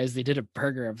 hey guys, they did a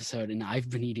burger episode and I've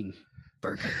been eating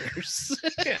burgers.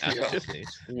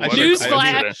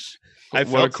 Newsflash!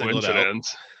 What a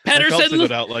coincidence.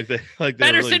 Pedersen out like they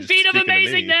Pedersen really feat of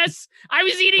amazingness. I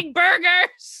was eating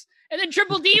burgers, and then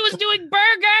Triple D was doing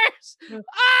burgers.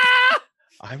 Ah!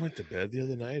 I went to bed the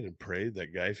other night and prayed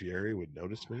that Guy Fieri would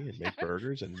notice me and make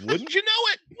burgers, and wouldn't you know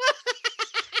it?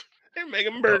 They're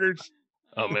making burgers.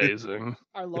 Amazing.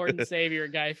 Our Lord and Savior,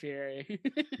 Guy Fieri.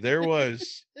 There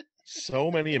was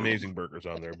so many amazing burgers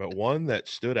on there, but one that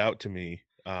stood out to me,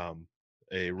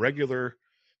 a regular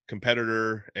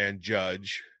competitor and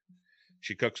judge.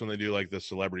 She cooks when they do like the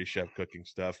celebrity chef cooking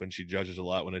stuff, and she judges a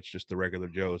lot when it's just the regular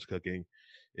Joe's cooking,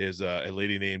 is a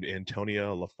lady named Antonia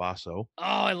LaFaso. Oh,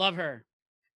 I love her.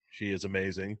 She is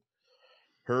amazing.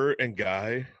 Her and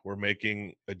Guy were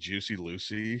making a Juicy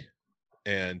Lucy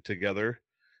and together,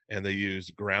 and they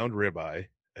used ground ribeye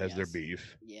as their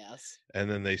beef. Yes. And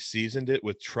then they seasoned it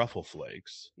with truffle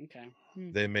flakes. Okay.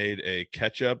 They made a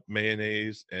ketchup,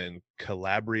 mayonnaise, and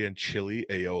Calabrian chili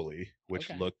aioli,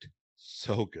 which looked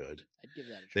so good. I'd give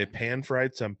that a try. They pan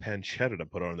fried some pancetta to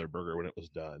put on their burger when it was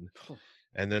done.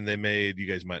 And then they made, you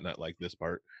guys might not like this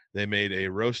part, they made a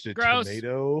roasted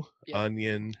tomato,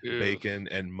 onion, bacon,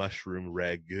 and mushroom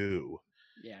ragu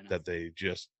that they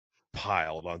just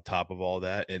piled on top of all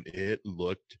that, and it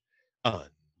looked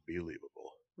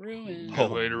unbelievable. Ruined.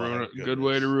 Good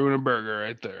way to ruin a burger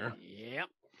right there. Yep.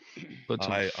 Put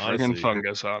some friggin'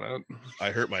 fungus on it. I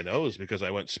hurt my nose because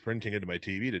I went sprinting into my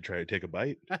TV to try to take a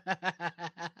bite.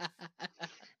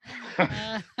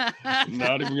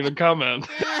 Not even gonna comment.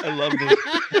 I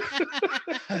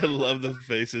love the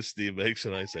faces Steve makes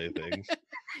when I say things.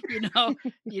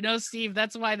 Steve,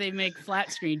 that's why they make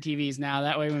flat screen TVs now.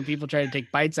 That way when people try to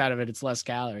take bites out of it, it's less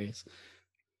calories.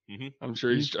 Mm-hmm. I'm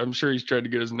sure he's tried to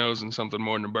get his nose in something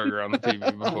more than a burger on the TV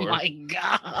before. Oh my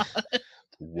God.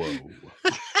 Whoa.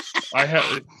 I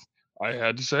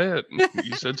had to say it.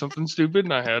 You said something stupid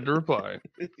and I had to reply.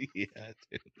 Yeah,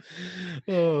 dude.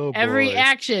 Oh, Every boy.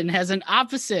 action has an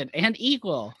opposite and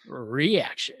equal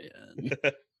reaction.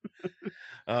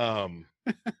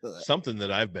 Something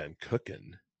that I've been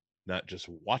cooking, not just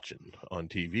watching on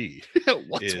TV,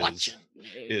 What's watching?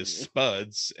 is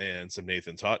Spuds and some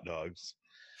Nathan's hot dogs.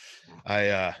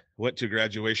 I went to a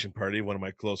graduation party, one of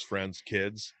my close friends'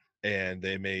 kids, and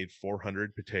they made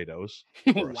 400 potatoes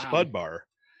for a Wow. Spud bar,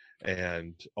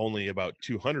 and only about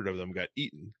 200 of them got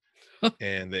eaten.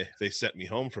 And they sent me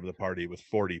home from the party with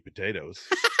 40 potatoes.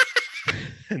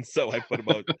 And so I put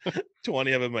about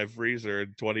 20 of them in my freezer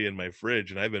and 20 in my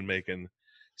fridge, and I've been making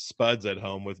Spuds at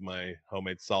home with my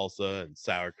homemade salsa and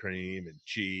sour cream and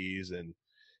cheese and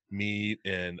meat.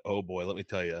 And oh boy, let me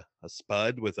tell you, a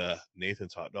Spud with a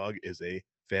Nathan's hot dog is a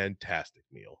fantastic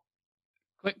meal.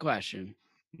 Quick question.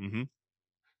 Mm-hmm.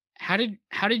 How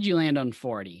did you land on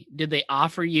 40? Did they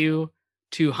offer you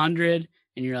 200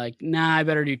 and you're like, nah, I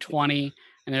better do 20?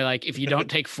 And they're like, if you don't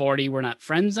take 40, we're not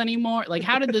friends anymore. Like,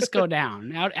 how did this go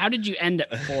down? How did you end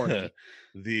at 40?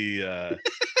 The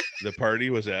party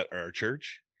was at our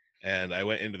church, and I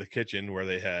went into the kitchen where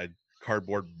they had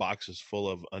cardboard boxes full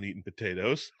of uneaten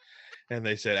potatoes, and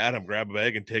they said, Adam, grab a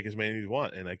bag and take as many as you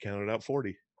want. And I counted out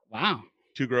 40. Wow.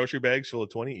 2 grocery bags full of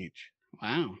 20 each.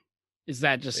 Wow. Is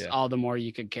that just all the more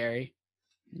you could carry?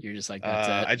 You're just like, that's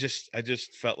it. I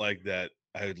just felt like that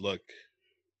I would look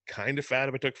kind of fat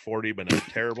if I took 40, but not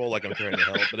terrible, like I'm trying to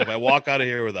help. But if I walk out of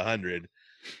here with 100,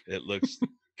 it looks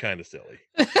kind of silly.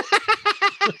 All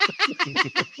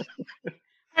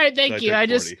right, thank you. I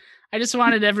just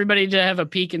wanted everybody to have a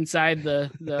peek inside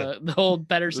the old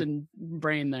Pedersen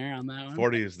brain there on that one.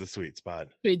 40 is the sweet spot.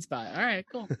 Sweet spot. All right,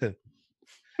 cool.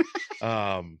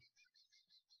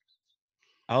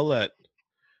 I'll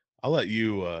let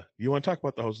you you want to talk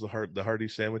about the Hardy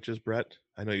sandwiches, Brett?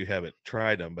 I know you haven't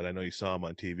tried them, but I know you saw them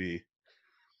on TV.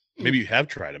 Maybe you have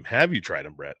tried them. Have you tried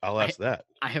them, Brett? I'll ask that.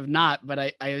 I have not, but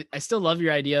I still love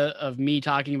your idea of me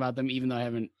talking about them, even though I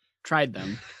haven't tried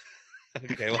them.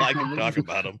 Okay, well, I can talk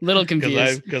about them. Little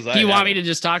confused. Do you want me to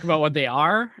just talk about what they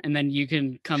are, and then you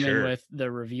can come Sure. in with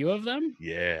the review of them?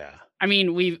 Yeah. I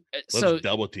mean, Let's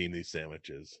double team these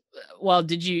sandwiches. Well,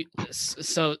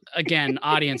 so again,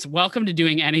 audience, welcome to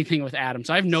Doing Anything with Adam.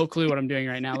 So I have no clue what I'm doing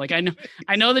right now. Like, I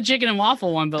know the chicken and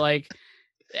waffle one, but like,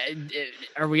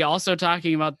 are we also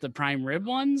talking about the prime rib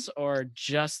ones or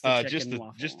just the chicken and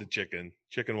waffle? Just the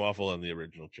chicken waffle and the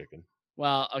original chicken.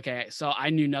 Well, okay. So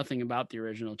I knew nothing about the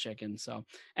original chicken. So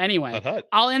anyway, Hut.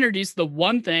 I'll introduce the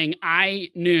one thing I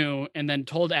knew and then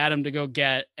told Adam to go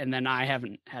get, and then I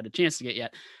haven't had a chance to get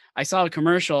yet. I saw a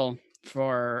commercial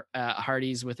for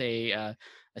Hardee's with a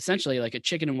essentially like a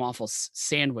chicken and waffle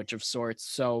sandwich of sorts.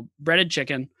 So breaded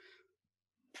chicken,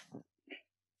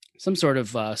 some sort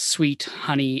of sweet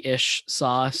honey-ish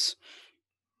sauce,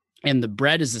 and the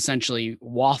bread is essentially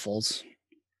waffles.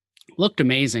 Looked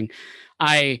amazing.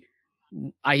 I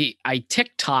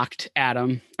TikToked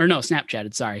Adam, or no,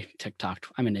 Snapchatted. Sorry,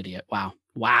 TikToked. I'm an idiot.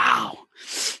 Wow.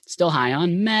 Still high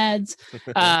on meds.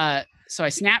 So I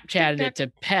Snapchatted it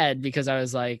to Ped because I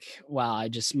was like, well, I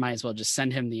just might as well just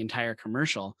send him the entire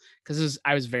commercial because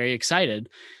I was very excited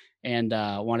and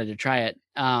wanted to try it.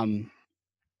 And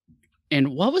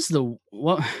what was the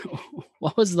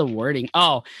wording?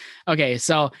 Oh, okay.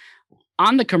 So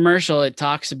on the commercial, it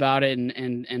talks about it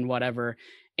and whatever.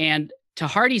 And to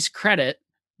Hardee's credit,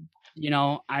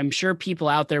 I'm sure people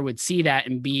out there would see that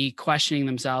and be questioning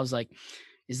themselves like,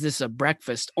 is this a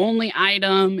breakfast only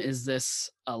item? Is this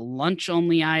a lunch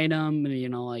only item?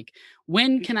 Like,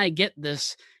 when can I get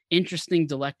this interesting,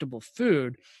 delectable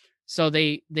food? So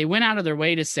they went out of their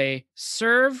way to say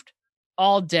served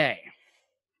all day,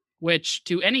 which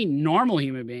to any normal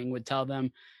human being would tell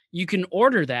them you can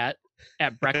order that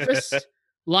at breakfast,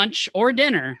 lunch, or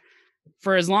dinner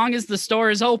for as long as the store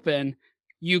is open.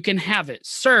 You can have it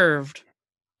served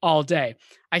all day.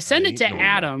 I send it to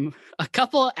Adam. A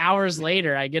couple of hours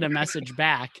later, I get a message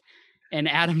back, and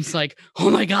Adam's like,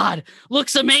 "Oh my God,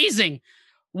 looks amazing!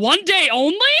 One day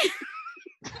only?"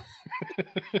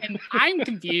 And I'm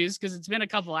confused because it's been a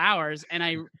couple hours, and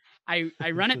I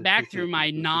run it back through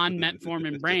my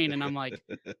non-metformin brain, and I'm like,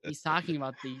 he's talking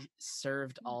about the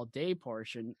served all day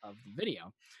portion of the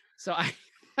video. So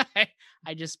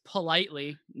I just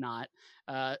politely not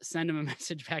send him a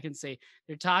message back and say,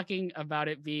 they're talking about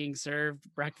it being served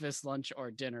breakfast, lunch, or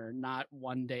dinner, not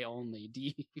one day only. Do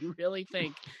you really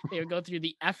think they would go through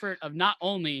the effort of not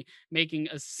only making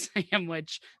a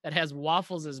sandwich that has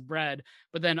waffles as bread,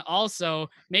 but then also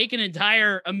make an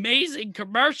entire amazing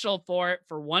commercial for it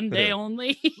for one day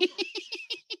only?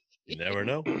 You never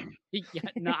know. Yeah,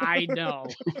 no, I know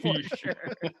for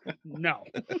sure. No.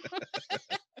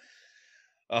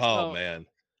 Oh So- man.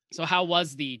 So how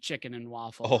was the chicken and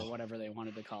waffle Oh. or whatever they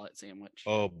wanted to call it sandwich?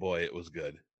 Oh boy, it was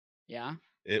good. Yeah.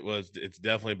 It's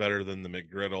definitely better than the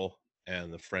McGriddle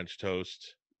and the French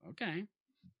toast Okay.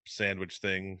 sandwich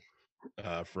thing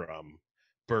from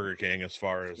Burger King, as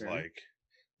far as Sure. like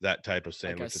that type of Like a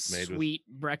sandwich it's made with. sweet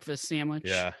breakfast sandwich.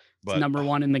 Yeah, It's but number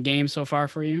one in the game so far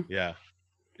for you. yeah,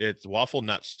 it's waffle,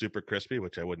 not super crispy,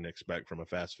 which I wouldn't expect from a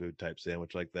fast food type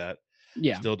sandwich like that.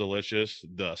 Yeah. Still delicious.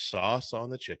 The sauce on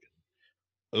the chicken.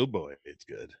 Oh boy, it's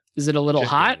good. Is it a little Chicken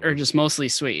hot or was- just mostly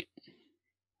sweet?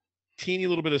 Teeny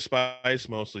little bit of spice,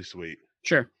 mostly sweet.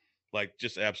 Sure. Like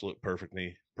just absolute perfect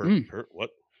me. What?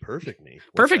 Perfect me.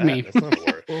 What's Perfect that? me. That's not a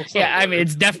word. That's not Yeah, a I mean, word.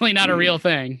 it's definitely not a real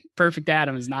thing. Perfect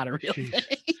Adam is not a real Jeez.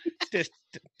 thing.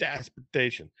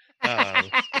 Desperation.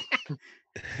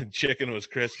 Chicken was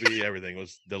crispy. Everything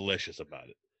was delicious about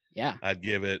it. Yeah. I'd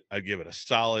give it a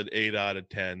solid 8 out of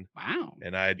 10, Wow.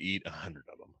 and I'd eat 100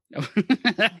 of them.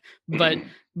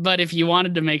 but if you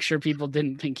wanted to make sure people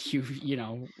didn't think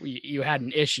you had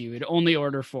an issue, you'd only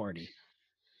order 40.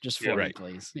 Just 40, Yeah, right.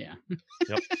 please. Yeah.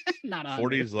 Yep. Not 100.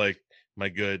 40 is like my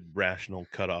good rational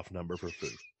cutoff number for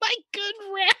food. My good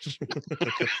rash.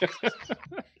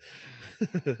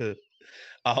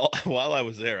 While I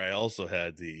was there, I also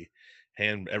had the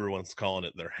everyone's calling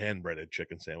it their hand breaded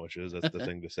chicken sandwiches. That's the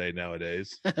thing to say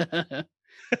nowadays.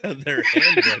 They're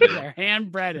hand breaded, They're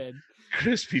hand breaded.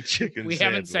 crispy chicken We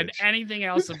sandwich. haven't said anything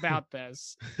else about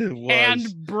this. was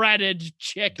Hand breaded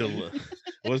chicken.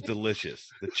 was delicious.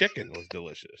 The chicken was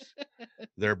delicious.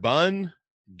 Their bun,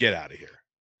 get out of here.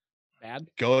 Bad.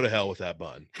 Go to hell with that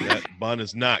bun. That bun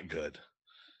is not good.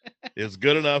 It's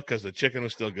good enough because the chicken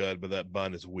was still good, but that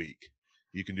bun is weak.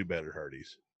 You can do better,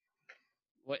 Hardee's.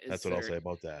 What is That's what I'll say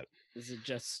about that. Is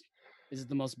it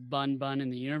the most bun in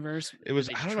the universe? It was.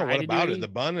 Did they I don't know try what to do about it. any-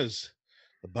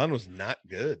 The bun was not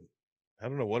good. I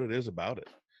don't know what it is about it.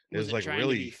 It was like trying to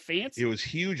be really. fancy. It was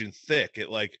huge and thick. It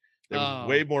like there was Oh.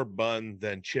 way more bun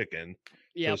than chicken. So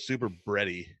Yeah, it's super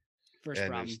bready first and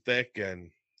problem. it's thick and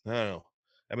I don't know.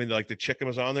 I mean, like the chicken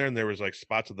was on there and there was like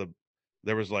spots of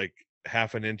there was like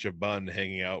half an inch of bun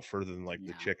hanging out further than like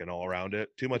the No. chicken all around it.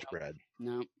 Too much bread.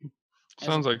 No.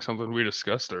 Sounds like something we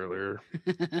discussed earlier.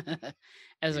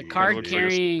 As a Yeah, card looks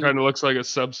carrying Kind of looks like a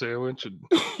sub sandwich.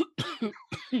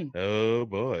 Oh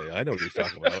boy, I know what you're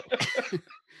talking about.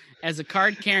 as a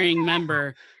card carrying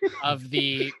member of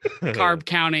the carb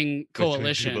counting Between two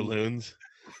coalition, balloons.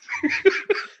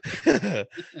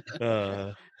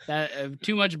 that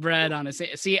too much bread on a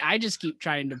see, I just keep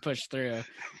trying to push through,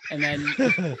 and then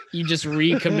you just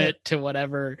recommit to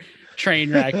whatever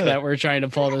train wreck that we're trying to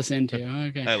pull this into.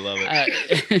 Okay. I love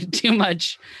it.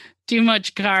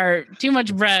 Too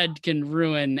much bread can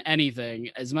ruin anything.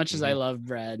 As much as I Mhm. love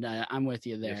bread, I'm with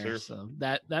you Yes, there. sir. So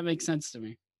that makes sense to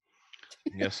me.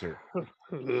 Yes, sir.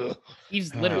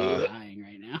 He's literally Uh, dying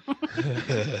right now.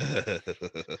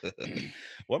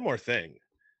 One more thing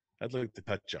I'd like to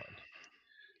touch on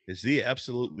is the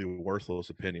absolutely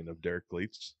worthless opinion of Derek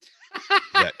Gleets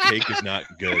that cake is not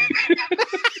good.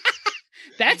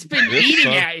 That's been This eating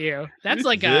son- at you. That's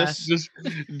like this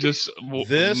This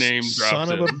name this drops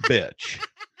son of a in. bitch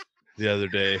the other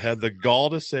day had the gall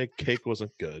to say cake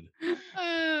wasn't good, a.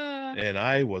 and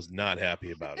I was not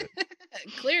happy about it.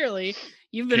 Clearly,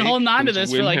 you've been Cake holding on to Since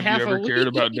this for when like have half you a ever cared week.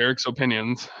 about Derek's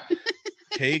opinions?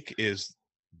 Cake is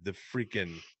the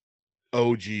freaking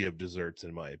OG of desserts,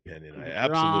 in my opinion. I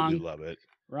absolutely Wrong. love it.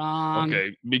 Wrong.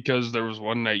 Okay, because there was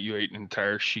one night you ate an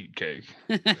entire sheet cake.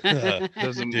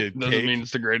 Doesn't Dude, doesn't cake- mean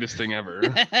it's the greatest thing ever.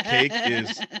 Cake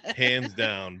is hands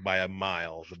down by a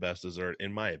mile the best dessert,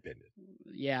 in my opinion.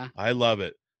 Yeah, I love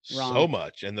it so Wrong.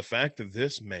 much. And the fact that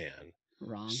this man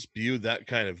wrong. spewed that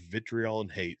kind of vitriol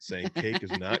and hate saying cake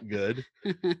is not good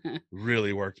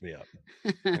really worked me up.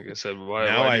 Like I said, why?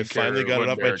 Now why do I you care finally got what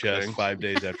it off my Derek chest thinks? 5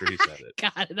 days after he said it.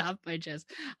 Got it off my chest.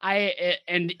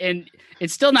 And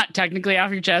it's still not technically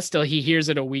off your chest till he hears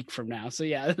it a week from now. So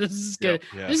yeah, this is good.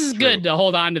 Yep, yeah, This is true. good to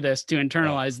hold on to this, to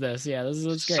internalize this. Yeah, this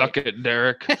is great. Suck it,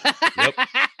 Derek. Yep.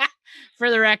 For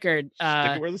the record,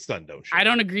 Stick it where the sun don't shine. I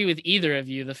don't agree with either of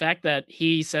you. The fact that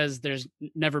he says there's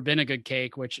never been a good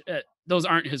cake, which those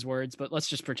aren't his words, but let's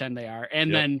just pretend they are.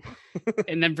 And Yep.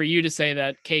 then for you to say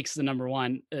that cake's the number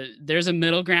one, there's a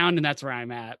middle ground, and that's where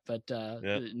I'm at. But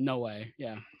no way.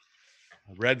 Yeah,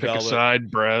 Red Pick a velvet.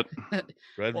 side, Brett.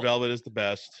 Red Well, velvet is the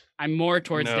best. I'm more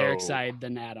towards Derek's No. side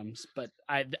than Adam's, but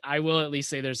I will at least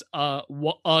say there's a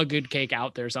good cake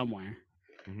out there somewhere.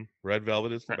 Red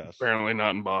velvet is the best. Apparently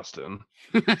not in Boston.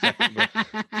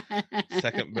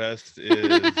 Second best is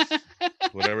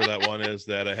whatever that one is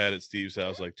that I had at Steve's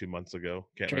house like 2 months ago.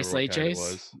 Can't Tres remember what kind it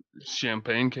leches? was.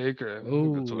 Champagne cake. I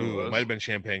think that's what it Ooh, it was. might have been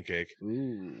champagne cake.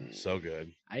 Ooh, So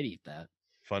good. I'd eat that.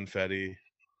 Funfetti,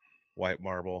 white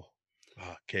marble.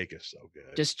 Oh, cake is so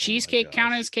good. Does Oh my cheesecake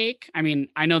count gosh. as cake? I mean,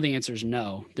 I know the answer is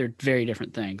no. They're very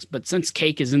different things. But since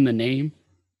cake is in the name,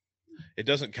 It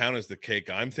doesn't count as the cake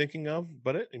I'm thinking of,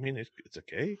 but it's a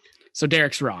cake. so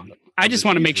Derek's wrong. I Of just the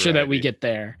want to cheese make sure that we variety. get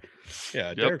there.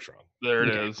 Yeah, Derek's wrong. There it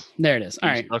Okay. is. There it is. All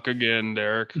You right. Stuck again,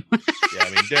 Derek. Yeah, I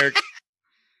mean, Derek,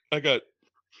 I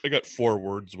got 4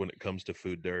 words when it comes to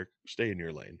food, Derek. Stay in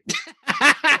your lane.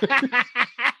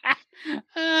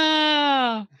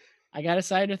 Ah, I got to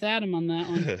side with Adam on that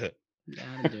one.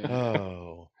 Gotta do it.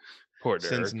 Oh, Poor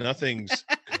Derek. since nothing's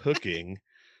cooking,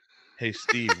 hey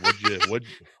Steve,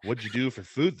 what'd you do for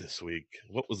food this week?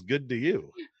 What was good to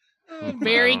you?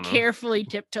 Very don't know. carefully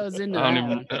tiptoes into I that don't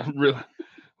one. even really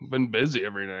been busy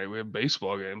every night. We have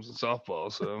baseball games and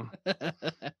softball, so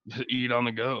just eat on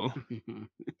the go.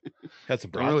 Had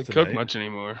some Don't brats really tonight. cook much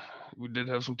anymore. We did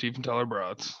have some Tiefenthaler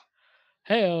brats.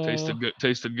 Hey,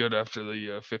 Tasted good after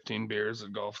the 15 beers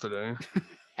at golf today.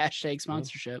 hashtag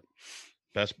sponsorship.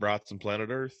 Best brats on planet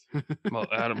Earth. Well,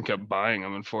 Adam kept buying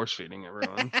them and force feeding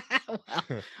everyone.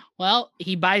 well,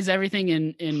 he buys everything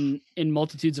in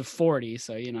multitudes of 40,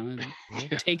 so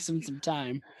it takes him some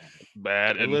time.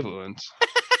 Bad I live- influence.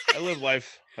 I live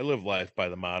life by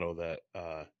the motto that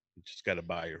you just got to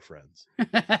buy your friends.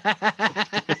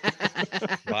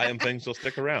 Buy them things, they'll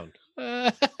stick around.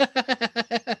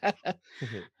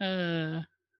 Mhm.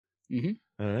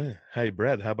 All right. Hey,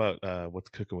 Brad, how about what's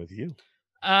cooking with you?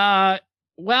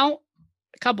 Well,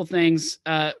 a couple things.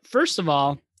 First of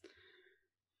all,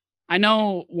 I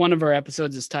know one of our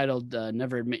episodes is titled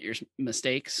Never Admit Your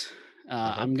Mistakes.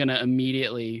 I'm going to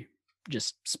immediately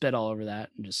just spit all over that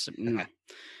and just,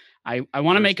 I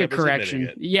want to First make a step is admitting correction.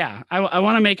 it. Yeah, I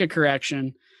want to make a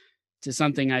correction to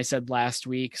something I said last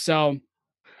week. So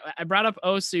I brought up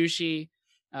O Sushi,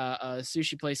 a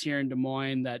sushi place here in Des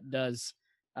Moines that does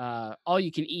all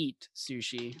you can eat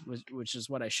sushi, which is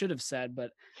what I should have said,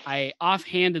 but I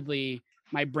offhandedly,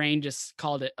 my brain just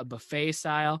called it a buffet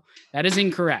style. That is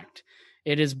incorrect.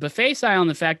 It is buffet style in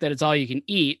the fact that it's all you can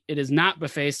eat. It is not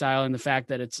buffet style in the fact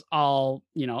that it's all,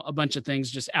 a bunch of things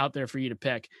just out there for you to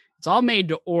pick. It's all made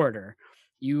to order.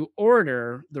 You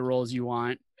order the rolls you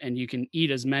want and you can eat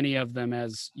as many of them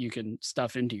as you can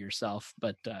stuff into yourself.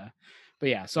 But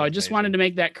yeah, so I That's just wanted amazing. to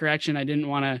make that correction. I didn't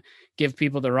want to give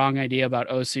people the wrong idea about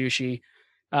O Sushi.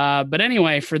 But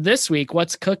anyway, for this week,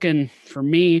 what's cooking for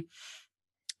me?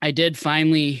 I did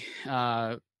finally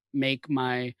make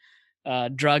my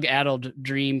drug-addled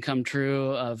dream come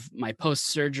true of my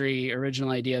post-surgery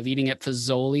original idea of eating at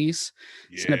Fazoli's.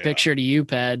 Send a picture to you,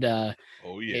 Ped.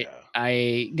 Oh yeah.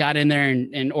 I got in there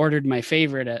and ordered my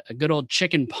favorite, a good old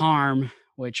chicken parm,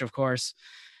 which of course,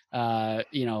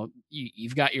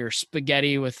 you've got your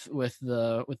spaghetti with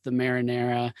the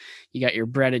marinara, you got your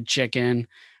breaded chicken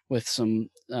with some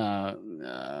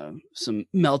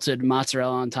melted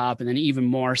mozzarella on top, and then even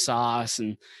more sauce,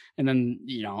 and then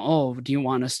do you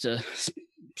want us to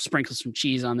sprinkle some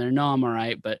cheese on there? No, I'm all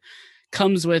right. But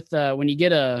comes with when you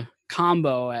get a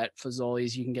combo at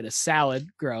Fazoli's, you can get a salad.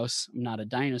 Gross, I'm not a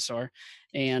dinosaur,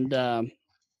 and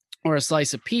or a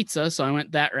slice of pizza. So I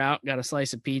went that route, got a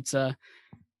slice of pizza,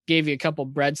 gave you a couple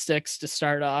breadsticks to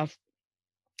start off,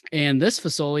 and this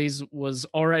Fazoli's was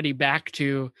already back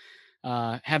to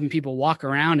having people walk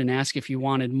around and ask if you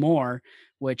wanted more,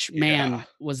 which man,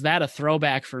 was that a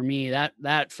throwback for me.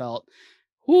 That felt,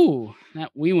 that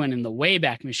we went in the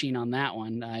Wayback Machine on that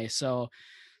one.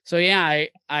 So yeah,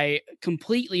 I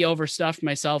completely overstuffed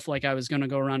myself like I was going to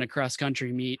go run a cross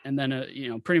country meet, and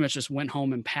then pretty much just went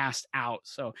home and passed out.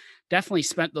 So definitely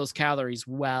spent those calories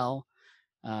well.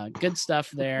 Good stuff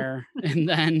there. And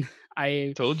then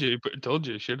I Told you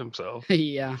he shit himself.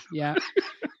 yeah.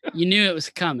 You knew it was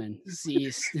coming.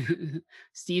 See,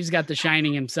 Steve's got the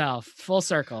shining himself. Full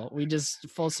circle. We just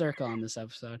full circle on this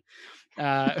episode.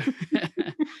 I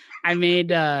made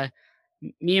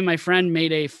me and my friend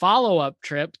made a follow-up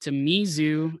trip to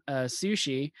Mizu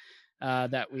Sushi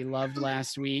that we loved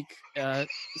last week.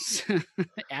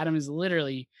 Adam is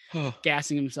literally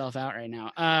gassing himself out right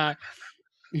now.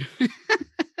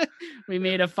 we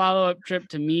made a follow-up trip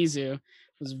to Mizu. It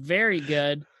was very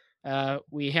good.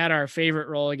 We had our favorite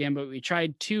roll again, but we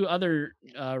tried 2 other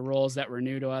rolls that were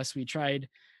new to us. We tried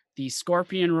the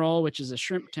scorpion roll, which is a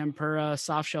shrimp tempura,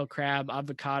 soft shell crab,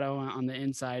 avocado on the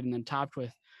inside, and then topped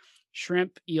with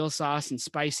shrimp, eel sauce, and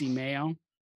spicy mayo.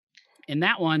 And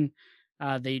that one,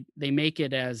 they make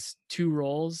it as 2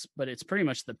 rolls, but it's pretty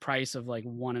much the price of like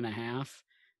 1.5.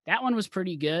 That one was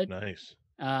pretty good. Nice.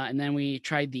 And then we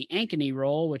tried the ankeny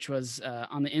roll, which was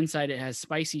on the inside, it has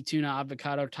spicy tuna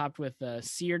avocado topped with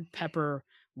seared pepper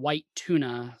white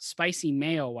tuna, spicy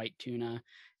mayo white tuna,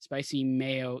 spicy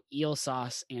mayo eel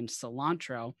sauce, and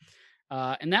cilantro.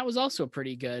 And that was also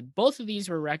pretty good. Both of these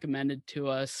were recommended to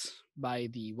us by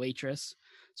the waitress.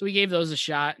 So we gave those a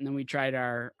shot, and then we tried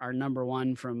our number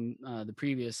one from the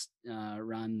previous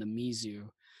run, the Mizu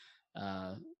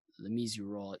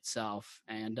roll itself.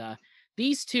 And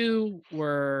these 2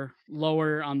 were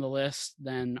lower on the list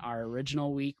than our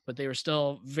original week, but they were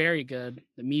still very good.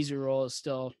 The Mizu roll is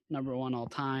still number 1 all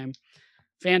time.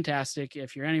 Fantastic.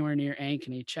 If you're anywhere near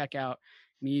Ankeny, check out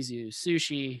Mizu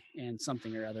Sushi and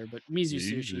something or other, but Mizu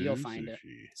Sushi, you'll find it.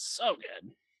 So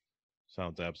good.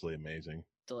 Sounds absolutely amazing.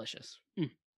 Delicious.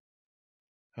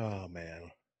 Oh man.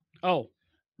 Oh,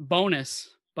 bonus.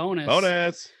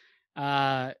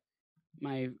 My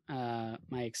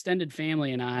extended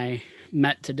family and I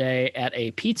met today at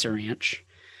a pizza ranch,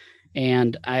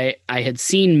 and I had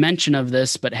seen mention of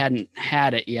this but hadn't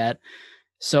had it yet.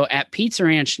 So at Pizza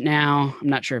Ranch now, I'm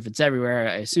not sure if it's everywhere,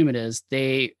 I assume it is,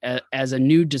 they as a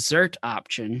new dessert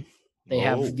option, they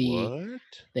have the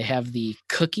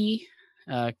cookie,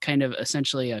 kind of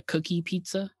essentially a cookie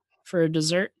pizza for a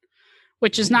dessert,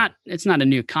 which is it's not a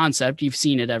new concept. You've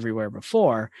seen it everywhere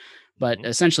before, but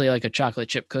essentially like a chocolate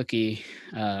chip cookie,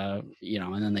 and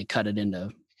then they cut it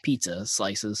into pizza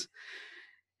slices.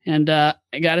 And I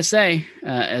gotta say,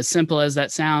 as simple as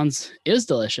that sounds, is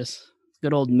delicious.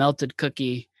 Good old melted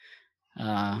cookie,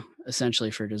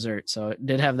 essentially for dessert. So it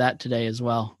did have that today as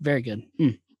well. Very good.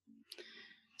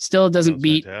 Still doesn't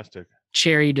beat fantastic.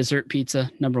 Cherry dessert pizza,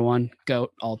 number 1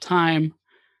 goat all time.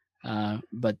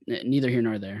 But neither here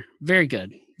nor there. Very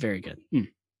good. Very good.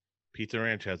 Pizza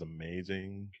Ranch has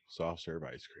amazing soft serve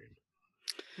ice cream.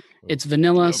 It's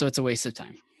vanilla, so it's a waste of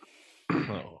time.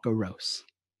 Oh. Gross.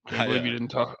 Can't believe you didn't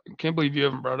talk. Can't believe you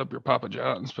haven't brought up your Papa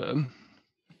John's, Ben.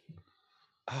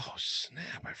 Oh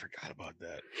snap! I forgot about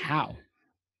that. How?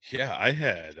 Yeah, I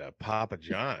had Papa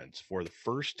John's for the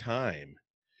first time,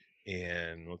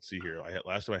 and let's see here.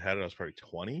 Last time I had it, I was probably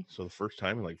 20, so the first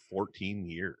time in like 14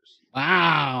 years.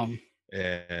 Wow!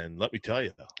 And let me tell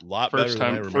you, a lot First better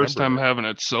time, than I remember. First time having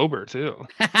it sober too.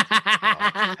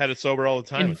 Had it sober all the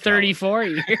time in 34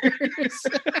 years.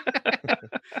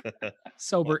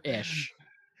 Sober-ish.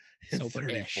 In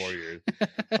 34 years.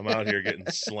 I'm out here getting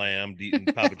slammed, eating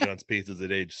Papa John's pizzas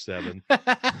at age 7.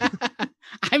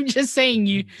 I'm just saying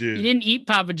you didn't eat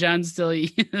Papa John's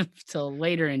till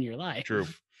later in your life. True.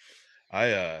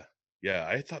 I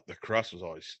thought the crust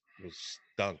was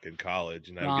stunk in college,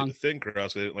 and I would get the thin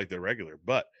crust. I didn't like the regular,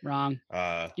 but wrong.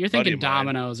 You're thinking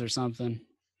Domino's or something.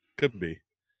 Could be.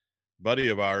 Buddy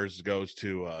of ours goes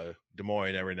to Des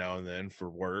Moines every now and then for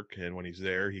work, and when he's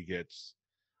there, he picks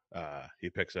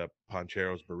up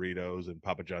Pancheros burritos and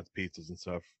Papa John's pizzas and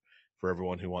stuff for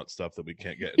everyone who wants stuff that we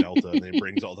can't get in Elta, and then he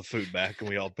brings all the food back, and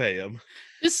we all pay him.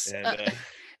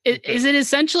 Is it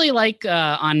essentially like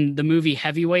on the movie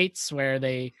Heavyweights, where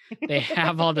they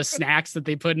have all the snacks that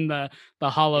they put in the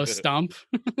hollow stump?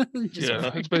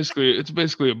 It's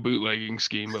basically a bootlegging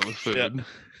scheme, but with food. Yeah.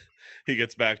 He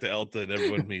gets back to Elta, and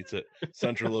everyone meets at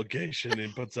central location,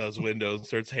 and puts out his windows and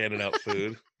starts handing out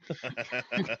food.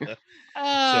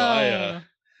 I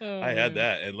had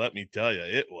that, and let me tell you,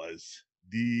 it was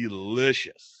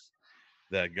delicious.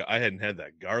 I hadn't had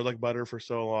that garlic butter for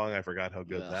so long. I forgot how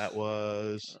good that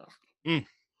was.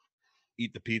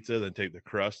 Eat the pizza, then take the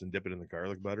crust and dip it in the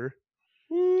garlic butter.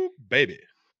 Woo, baby.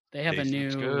 They have a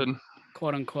new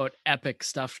quote unquote epic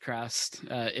stuffed crust.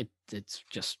 It's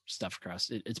just stuffed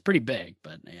crust. It's pretty big,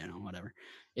 but whatever.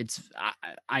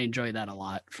 I enjoy that a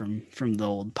lot from the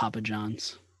old Papa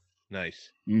John's.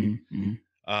 Nice. Mm-hmm.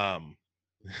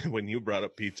 When you brought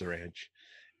up Pizza Ranch,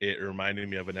 it reminded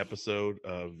me of an episode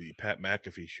of the Pat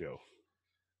McAfee show.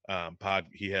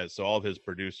 He has all of his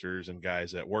producers and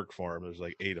guys that work for him. There's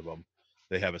like 8 of them.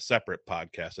 They have a separate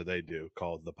podcast that they do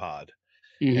called The Pod.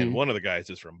 Mm-hmm. And one of the guys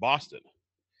is from Boston.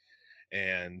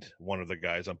 And one of the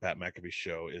guys on Pat McAfee's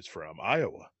show is from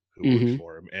Iowa who works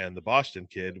for him. And the Boston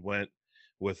kid went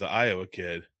with the Iowa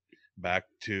kid back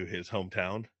to his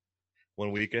hometown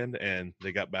one weekend, and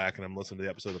they got back, and I'm listening to the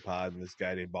episode of the pod, and this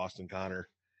guy named Boston Connor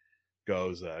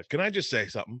goes, can I just say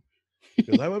something?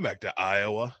 Because I went back to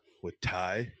Iowa with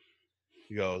Ty.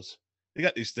 He goes, they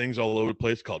got these things all over the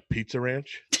place called Pizza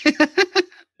Ranch.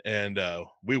 And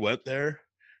we went there.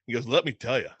 He goes, let me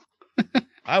tell you,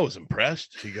 I was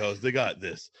impressed. He goes, they got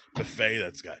this buffet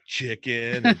that's got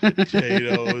chicken and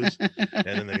potatoes, and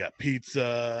then they got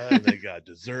pizza, and they got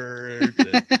dessert.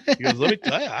 And he goes, let me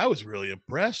tell you, I was really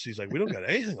impressed. He's like, we don't got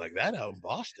anything like that out in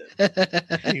Boston.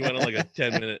 And he went on like a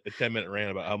 10-minute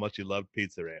rant about how much he loved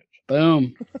Pizza Ranch.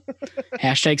 Boom.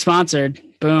 Hashtag sponsored.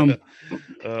 Boom.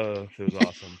 It was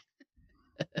awesome.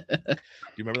 Do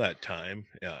you remember that time,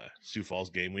 Sioux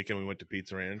Falls game weekend, we went to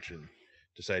Pizza Ranch and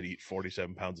decided to eat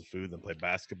 47 pounds of food and then play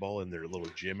basketball in their little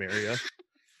gym area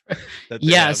that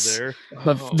they have there?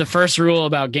 But the first rule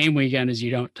about game weekend is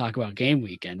you don't talk about game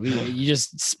weekend. You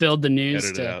just spilled the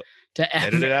news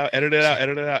Edit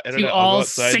to all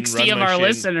 60 of our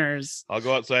listeners. I'll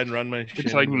go outside and run my shin.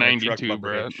 It's like 92,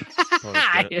 bro.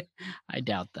 I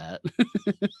doubt that.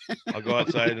 I'll go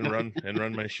outside and run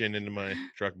my shin into my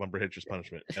truck bumper hitch as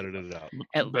punishment. Edit it out.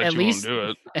 At least do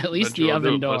it. At least the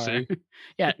oven door.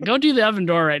 Yeah, go do the oven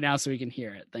door right now so we can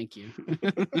hear it. Thank you.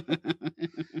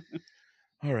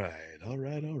 All right.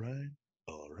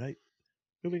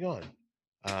 Moving on.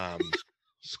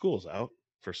 School's out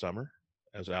for summer,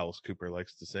 as Alice Cooper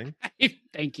likes to sing.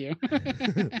 Thank you.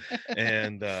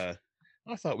 And I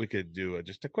thought we could do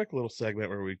just a quick little segment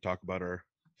where we talk about our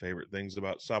favorite things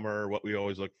about summer, what we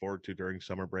always look forward to during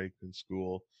summer break in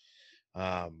school.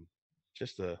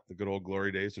 Just the good old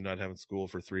glory days of not having school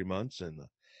for 3 months and the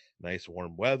nice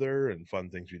warm weather and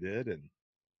fun things we did. And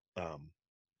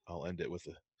I'll end it with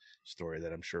a story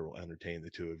that I'm sure will entertain the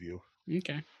two of you.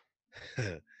 Okay.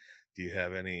 Do you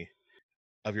have any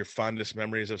of your fondest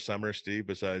memories of summer, Steve,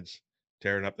 besides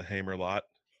tearing up the Hamer lot?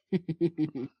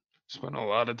 Spent a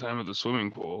lot of time at the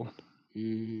swimming pool.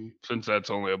 Since that's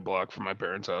only a block from my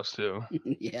parents' house too.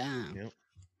 Yeah. Yep.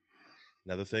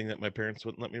 Another thing that my parents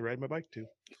wouldn't let me ride my bike to.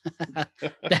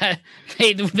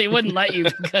 They wouldn't let you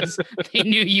because they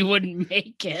knew you wouldn't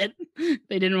make it.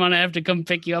 They didn't want to have to come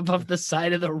pick you up off the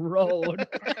side of the road.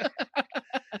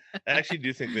 I actually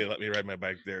do think they let me ride my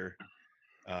bike there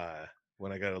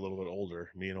when I got a little bit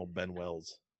older. Me and old Ben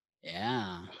Wells.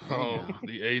 Yeah. Oh,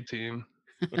 the A team.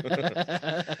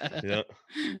 Yeah.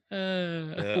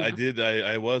 I did.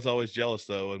 I was always jealous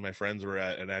though when my friends were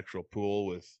at an actual pool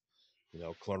with,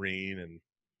 chlorine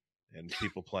and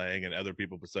people playing and other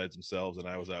people besides themselves, and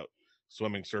I was out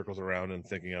swimming circles around and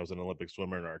thinking I was an Olympic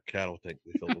swimmer in our cattle tank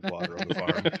we filled with water on the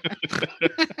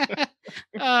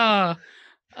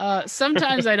farm.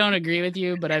 Sometimes I don't agree with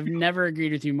you, but I've never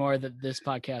agreed with you more that this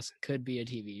podcast could be a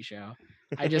TV show.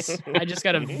 I just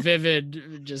got a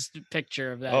vivid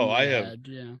picture of that. Oh, I have. Head.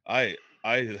 Yeah.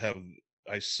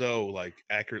 I so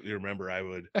accurately remember I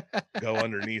would go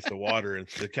underneath the water and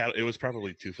the cattle. It was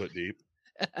probably 2 foot deep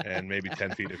and maybe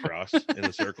 10 feet across in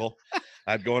a circle.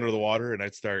 I'd go under the water and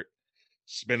I'd start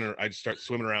spinning. I'd start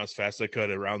swimming around as fast as I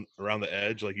could around the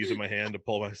edge, using my hand to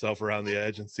pull myself around the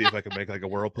edge and see if I could make a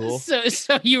whirlpool. So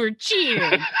you were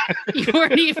cheating. You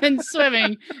weren't even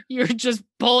swimming. You were just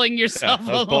pulling yourself.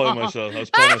 I was pulling myself,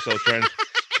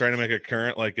 trying to make a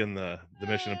current like in the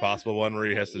Mission Impossible one where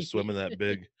he has to swim in that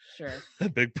big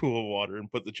that big pool of water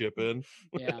and put the chip in.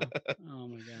 Yeah. Oh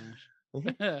my gosh.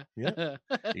 Yeah.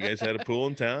 You guys had a pool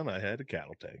in town. I had a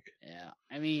cattle tank. Yeah.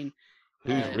 I mean,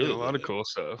 really a lot of cool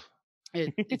stuff.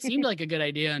 It seemed like a good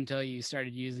idea until you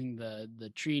started using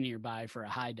the tree nearby for a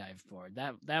high dive board.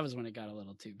 That was when it got a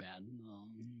little too bad.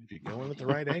 If you go in at the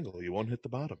right angle, you won't hit the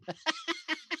bottom.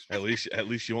 At least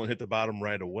you won't hit the bottom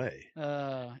right away.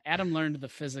 Adam learned the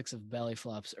physics of belly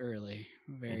flops early,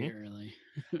 very early.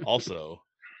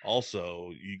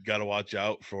 Also, you got to watch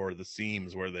out for the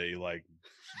seams where they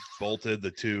bolted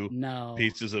the two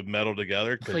pieces of metal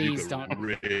together, because you could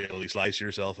really slice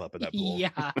yourself up in that pool.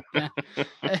 Yeah.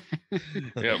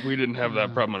 Yeah, we didn't have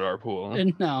that problem at our pool.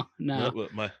 No.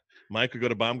 Mike could go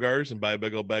to Baumgart's and buy a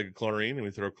big old bag of chlorine, and we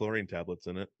throw chlorine tablets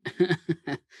in it.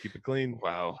 Keep it clean.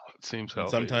 Wow, it seems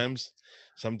healthy.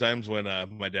 Sometimes when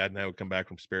my dad and I would come back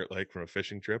from Spirit Lake from a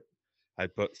fishing trip,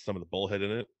 I'd put some of the bullhead in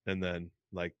it and then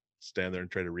stand there and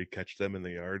try to recatch them in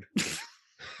the yard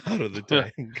out of the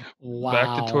tank. Wow.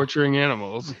 Back to torturing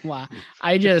animals. Wow.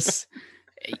 Hey,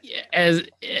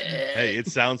 it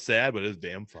sounds sad, but it's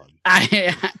damn fun.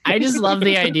 I just love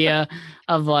the idea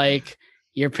of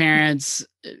your parents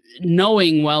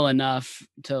knowing well enough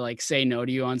to say no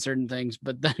to you on certain things,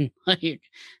 but then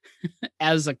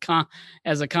as a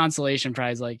consolation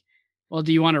prize, well,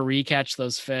 do you want to recatch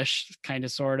those fish? Kind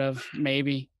of, sort of,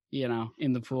 maybe,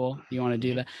 in the pool. Do you want to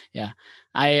do that? Yeah.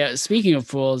 Speaking of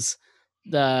pools,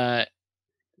 I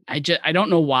don't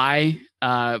know why,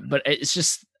 but it's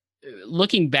just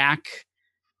looking back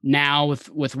now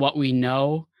with what we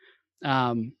know,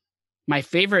 my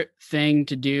favorite thing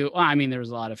to do, well, I mean, there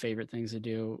was a lot of favorite things to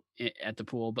do at the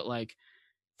pool, but like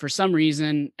for some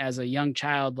reason as a young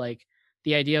child, like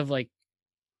the idea of like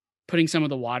putting some of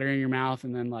the water in your mouth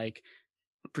and then like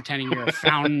pretending you're a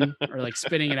fountain or like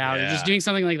spitting it out or just Yeah. doing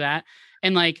something like that.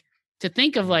 And like to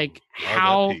think of like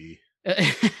Oh, that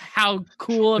pee. how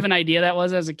cool of an idea that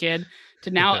was as a kid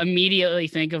to now immediately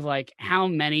think of like how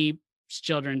many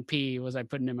children pee was I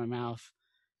putting in my mouth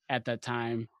at that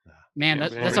time. Man, Yeah,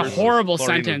 that's a man. horrible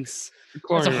Chlorine would- sentence. That's a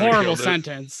Chlorine would've horrible killed it.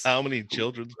 sentence. How many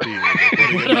children's pee was I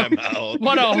putting in my mouth?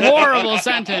 What a horrible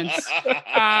sentence.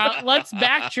 Let's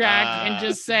backtrack and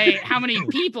just say how many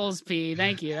people's pee.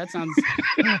 Thank you. That sounds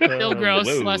still gross,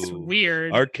 less Whoa.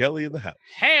 weird. R. Kelly in the house.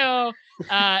 Heyo.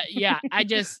 Yeah,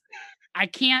 I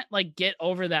can't like get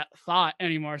over that thought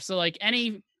anymore. So like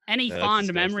any That's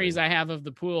fond memories disgusting. I have of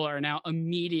the pool are now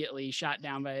immediately shot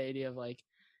down by the idea of like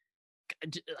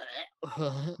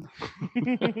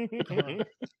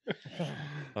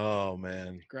Oh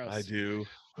man, Gross. I do.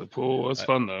 The pool was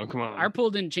fun though. Come on. our pool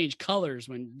didn't change colors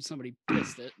when somebody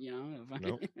pissed it, you know.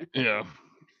 Nope. Yeah,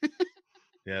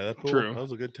 Yeah, that pool. True. That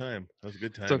was a good time. That was a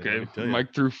good time. it's man, let okay. me tell ya.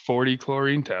 Mike threw 40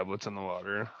 chlorine tablets in the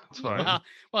water. It's fine.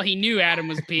 Well, he knew Adam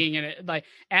was peeing in it. Like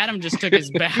Adam just took his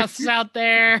baths out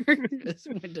there. Just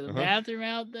went to the Uh-huh. bathroom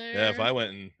out there. Yeah, if I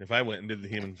went and did the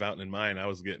human fountain in mine, I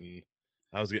was getting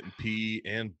pee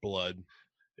and blood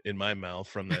in my mouth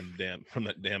from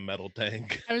that damn metal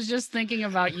tank. I was just thinking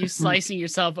about you slicing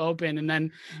yourself open and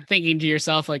then thinking to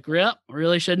yourself, like,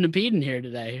 really shouldn't have peed in here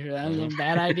today. That was a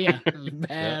bad idea. That was a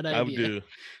bad Yeah, idea.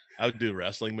 I would do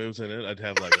wrestling moves in it. I'd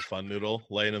have like a fun noodle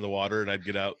laying in the water, and I'd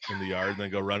get out in the yard and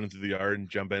then go running through the yard and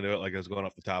jump into it like I was going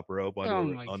off the top rope onto, Oh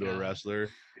my onto a God. wrestler.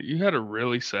 You had a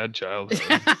really sad childhood.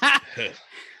 It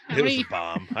How was many- a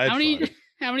bomb. I had how many fun.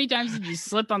 how many times did you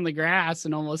slip on the grass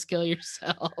and almost kill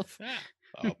yourself?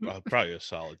 Oh, probably a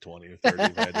solid 20 or 30,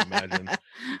 if I had to imagine.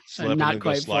 Slip and Not then go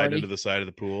quite slide 40. into the side of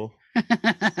the pool,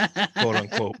 quote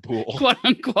unquote pool. Quote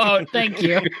unquote. Thank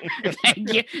you.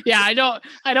 Thank you. Yeah, I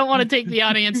don't want to take the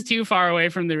audience too far away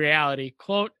from the reality.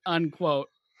 Quote unquote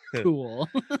cool.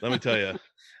 Let me tell you,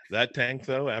 that tank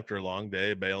though, after a long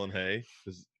day baling hay,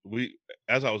 because we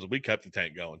kept the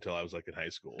tank going until I was like in high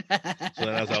school. So then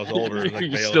as I was older, and like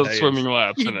You're baling still hay, swimming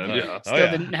laps in it. Oh, Yeah. Still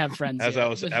yeah. didn't have friends. as yet. I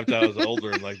was after I was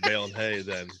older and like baling hay,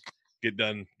 then get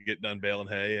done baling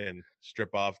hay and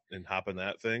strip off and hop in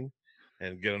that thing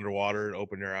and get underwater and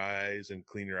open your eyes and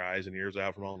clean your eyes and ears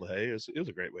out from all the hay. It was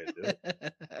a great way to do it.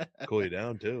 Cool you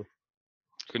down too.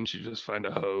 Couldn't you just find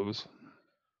a hose?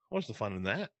 What's the fun in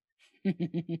that?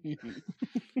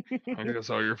 I guess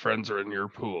all your friends are in your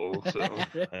pool. So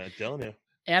I'm telling you,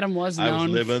 Adam was I was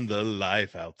known. living the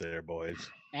life out there, boys.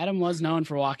 Adam was known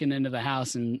for walking into the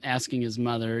house and asking his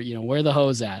mother, you know, where the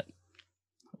hose at?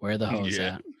 Where the hose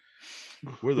Yeah. at?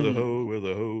 Where the hoe, where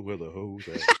the hoe, where the hoes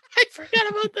at? I forgot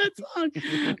about that song.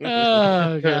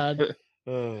 Oh God.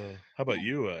 How about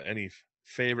you? Any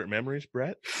favorite memories,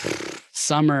 Brett?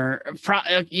 Summer.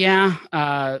 Yeah.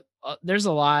 There's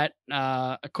a lot.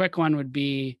 A quick one would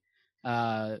be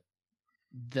the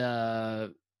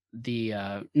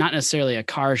not necessarily a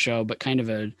car show, but kind of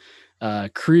a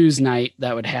cruise night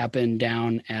that would happen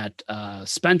down at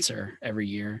Spencer every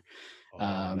year.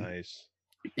 Oh, nice.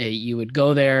 You would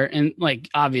go there and like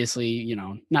obviously, you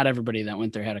know, not everybody that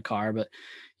went there had a car, but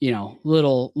you know,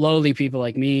 little lowly people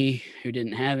like me who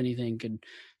didn't have anything could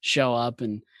show up,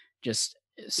 and just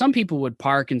some people would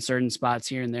park in certain spots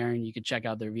here and there and you could check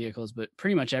out their vehicles, but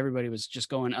pretty much everybody was just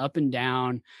going up and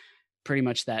down pretty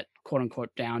much that quote unquote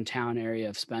downtown area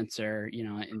of Spencer, you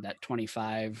know, in that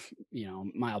 25, you know,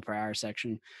 mile per hour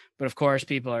section. But of course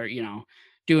people are, you know,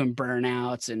 doing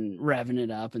burnouts and revving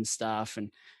it up and stuff. And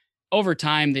over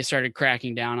time they started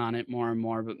cracking down on it more and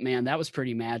more, but man, that was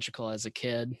pretty magical as a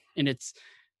kid. And it's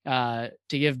to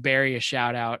give Barry a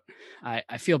shout out.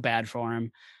 I feel bad for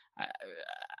him.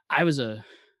 I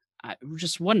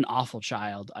just what an awful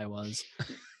child I was.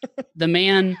 The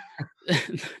man,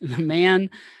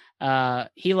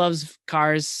 he loves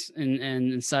cars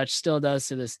and such, still does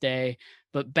to this day.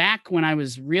 But back when I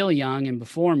was real young and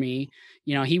before me,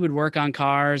 you know, he would work on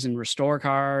cars and restore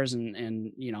cars,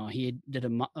 and you know, he did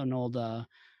an old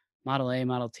Model A,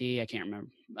 Model T, I can't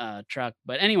remember, truck.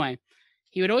 But anyway,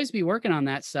 he would always be working on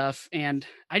that stuff, and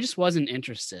I just wasn't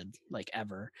interested, like,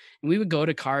 ever. And we would go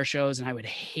to car shows, and I would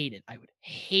hate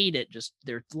it. Just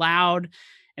they're loud,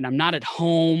 and I'm not at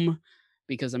home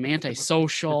because I'm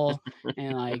antisocial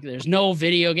and like there's no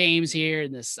video games here.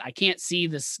 And I can't see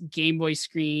this Game Boy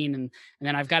screen, and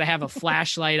then I've got to have a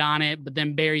flashlight on it. But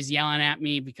then Barry's yelling at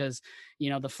me because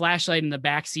the flashlight in the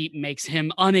back seat makes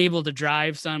him unable to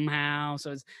drive somehow.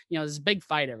 So it's this big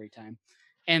fight every time.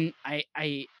 And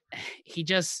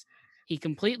he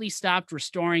completely stopped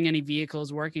restoring any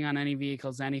vehicles, working on any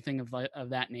vehicles, anything of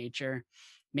that nature.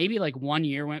 Maybe like 1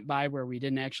 year went by where we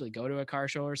didn't actually go to a car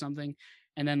show or something.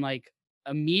 And then like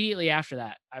immediately after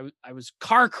that, I was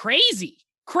car crazy.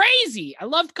 I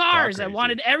loved cars. I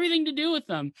wanted everything to do with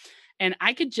them. And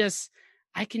I can just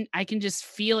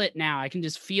feel it now. I can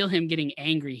just feel him getting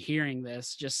angry hearing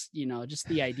this. Just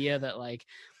the idea that like,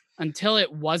 until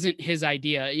it wasn't his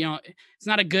idea, it's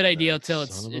not a good idea until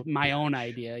it's my own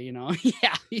idea, yeah.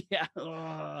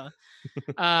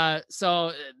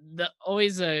 So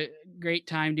always a great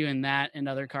time doing that and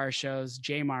other car shows.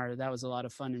 Jmar, that was a lot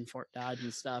of fun in Fort Dodge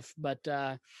and stuff. But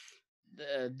the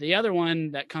other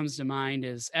one that comes to mind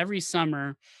is every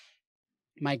summer,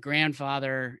 my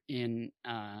grandfather in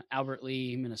Albert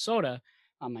Lea, Minnesota,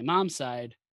 on my mom's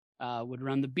side, would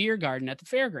run the beer garden at the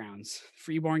fairgrounds,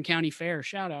 Freeborn County Fair,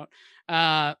 shout out.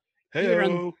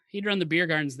 He'd run the beer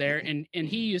gardens there, and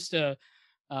he used to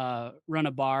run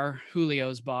a bar,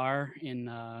 Julio's Bar in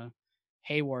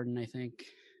Haywarden, I think,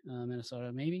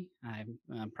 Minnesota, maybe.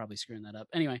 I'm probably screwing that up.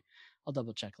 Anyway, I'll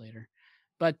double check later.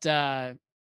 But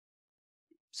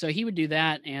so he would do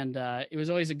that, and it was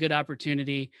always a good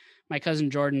opportunity. My cousin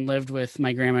Jordan lived with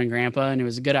my grandma and grandpa, and it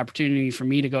was a good opportunity for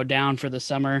me to go down for the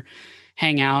summer,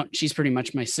 hang out. She's pretty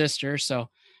much my sister, so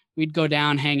we'd go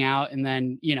down, hang out, and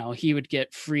then he would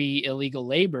get free illegal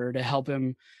labor to help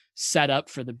him set up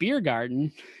for the beer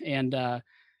garden. And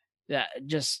that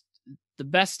just the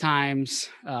best times.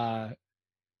 I'm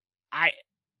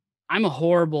a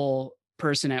horrible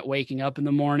person at waking up in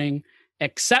the morning,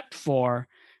 except for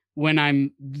when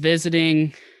I'm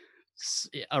visiting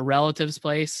a relative's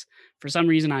place. For some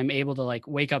reason, I'm able to like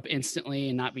wake up instantly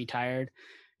and not be tired.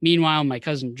 Meanwhile, my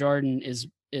cousin Jordan is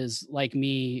like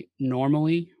me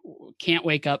normally, can't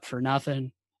wake up for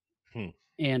nothing.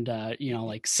 And,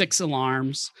 like 6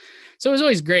 alarms. So it was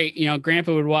always great.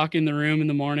 Grandpa would walk in the room in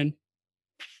the morning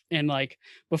and like,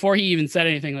 before he even said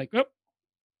anything, like, oh,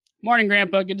 morning,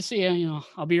 Grandpa, good to see you.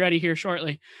 I'll be ready here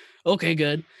shortly. Okay,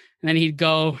 good. And then he'd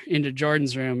go into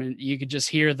Jordan's room and you could just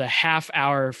hear the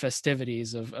half-hour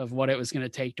festivities of what it was going to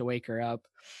take to wake her up.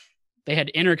 They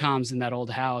had intercoms in that old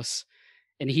house,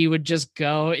 and he would just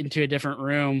go into a different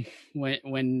room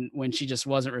when she just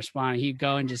wasn't responding. He'd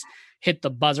go and just hit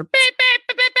the buzzer.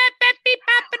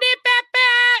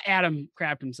 Adam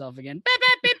crapped himself again.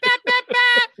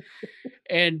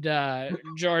 And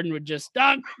Jordan would just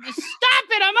stop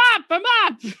it. I'm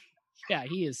up. Yeah,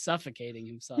 he is suffocating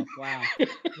himself. Wow.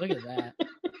 Look at that.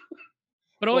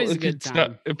 But always a good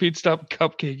time. If he'd stop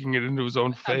cupcaking it into his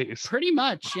own face. Pretty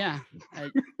much, yeah.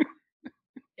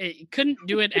 It couldn't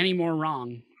do it any more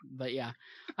wrong. But yeah,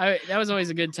 that was always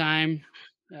a good time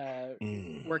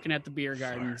working at the beer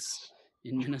gardens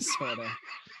in Minnesota.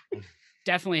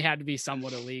 Definitely had to be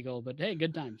somewhat illegal, but hey,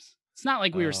 good times. It's not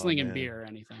like we were slinging beer or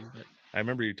anything. But I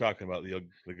remember you talking about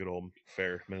the good old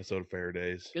Minnesota fair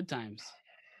days. Good times.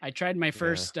 I tried my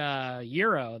first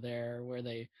gyro there, where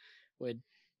they would,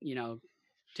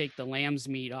 take the lamb's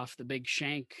meat off the big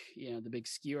shank, the big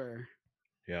skewer.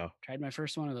 Yeah. Tried my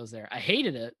first one of those there. I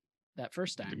hated it that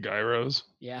first time. The gyros?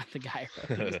 Yeah, the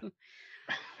gyros.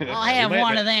 I'll have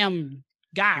one of them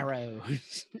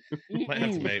gyros. We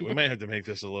might have to make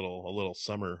this a little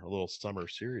summer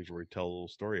series where we tell a little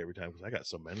story every time, because I got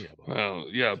so many of them. Well,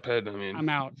 yeah, Ped. I mean, I'm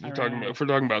out. If we're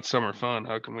talking about summer fun,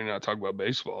 how can we not talk about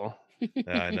baseball?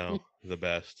 I know, the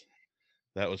best.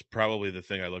 That was probably the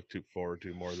thing I looked forward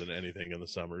to more than anything in the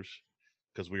summers,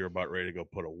 because we were about ready to go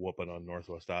put a whooping on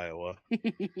Northwest Iowa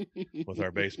with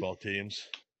our baseball teams.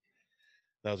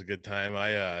 That was a good time.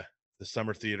 The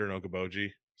summer theater in Okoboji,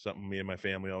 something me and my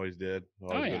family always did.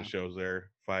 Always go to shows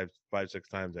there 5-6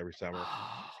 times every summer.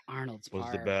 Arnold's was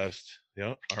Park. The best.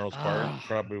 Yeah, Arnold's Park.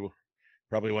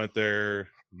 Probably went there,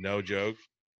 no joke,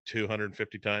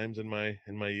 250 times in my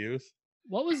youth.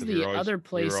 What was the other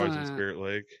place in Spirit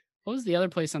Lake? What was the other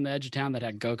place on the edge of town that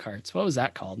had go-karts? What was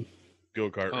that called?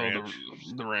 Go-kart ranch.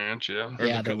 The ranch, yeah. Or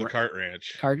the kart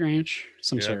ranch. Kart ranch?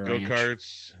 Some sort of ranch.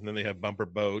 Go-karts, and then they have bumper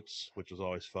boats, which was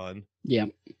always fun. Yeah.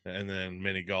 And then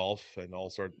mini golf and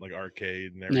all sorts, like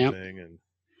arcade and everything. Yep.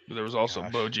 And there was also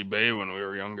Bogie Bay when we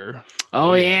were younger.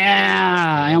 Oh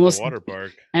yeah. Water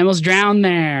park. I almost drowned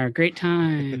there. Great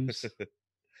times.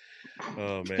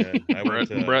 Oh man, I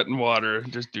went Brett and water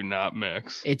just do not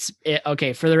mix.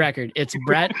 Okay. For the record, it's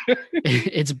Brett.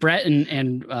 It's Brett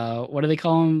and what do they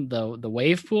call them? The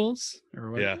wave pools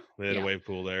or what? Yeah, they had Yeah. a wave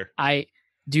pool there. I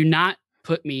do not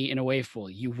put me in a wave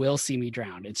pool. You will see me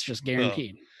drown. It's just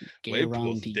guaranteed. Wave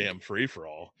pool's a damn free for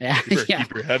all. Yeah, You better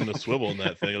keep your head in a swivel in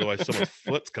that thing, otherwise someone's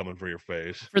foot's coming for your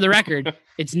face. For the record,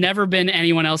 it's never been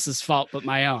anyone else's fault but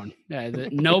my own.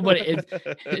 Nobody.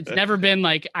 It's never been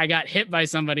like I got hit by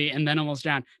somebody and then almost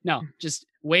drowned. No, just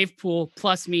wave pool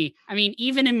plus me. I mean,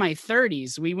 even in my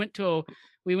 30s, we went to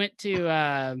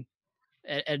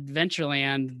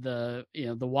Adventureland, the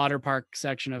water park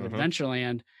section of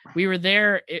Adventureland. We were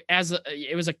there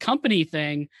it was a company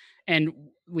thing, and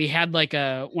we had like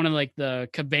one of like the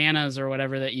cabanas or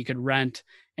whatever that you could rent,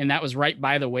 and that was right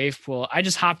by the wave pool. I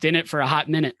just hopped in it for a hot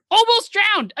minute, almost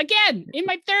drowned again in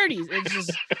my 30s. It's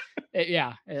just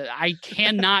I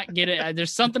cannot get it.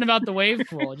 There's something about the wave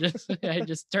pool. I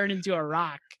just turned into a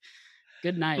rock.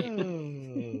 Good night.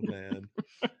 Oh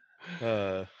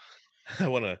man.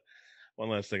 One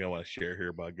last thing I want to share here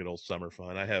about good old summer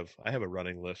fun. I have a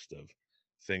running list of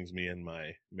things me and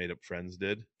my made up friends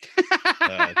did to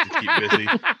keep busy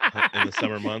in the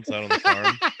summer months out on the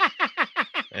farm.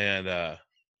 And I'm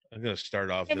going to start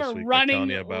off this week by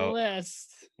telling you about list.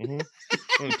 I'm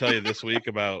going to tell you this week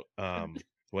about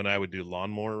when I would do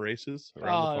lawnmower races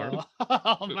around the farm.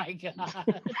 Oh my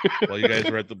god! While you guys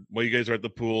were at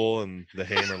the pool and the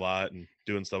Hamer lot and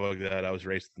doing stuff like that, I was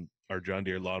racing our John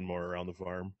Deere lawnmower around the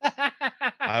farm.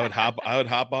 I would hop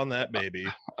on that baby.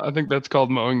 I think that's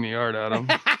called mowing the yard, Adam.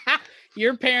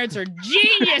 Your parents are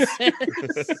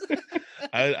geniuses.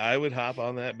 I would hop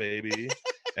on that baby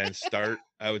and start.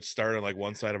 I would start on like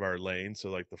one side of our lane, so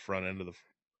like the front end of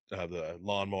the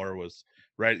lawnmower was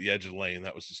right at the edge of the lane.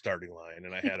 That was the starting line,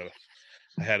 and I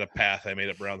had a path I made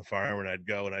up around the farm, and I'd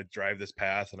go and I'd drive this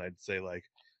path, and I'd say like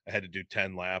I had to do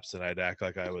 10 laps, and I'd act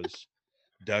like I was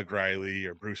Doug Riley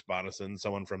or Bruce Bonison,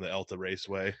 someone from the Elta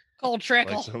Raceway. Cole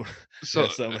Trickle. Like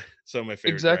some of my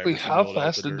favorite. Exactly how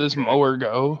fast did this mower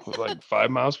go? Like 5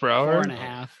 miles per hour?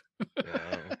 4.5.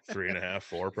 3.5,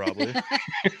 4 probably.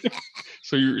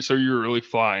 So you're really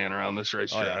flying around this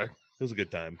racetrack. Yeah. It was a good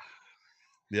time.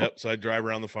 Yep. So I'd drive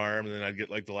around the farm, and then I'd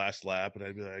get like the last lap, and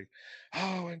I'd be like,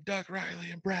 "Oh, and Doug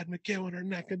Riley and Brad McEwen are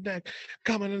neck and neck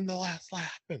coming in the last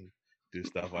lap," and do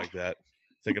stuff like that.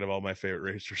 Thinking of all my favorite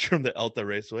racers from the Elta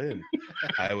Raceway, and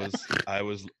I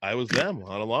was them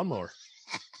on a lawnmower,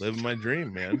 living my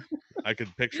dream, man. I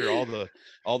could picture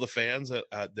all the fans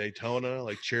at Daytona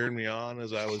like cheering me on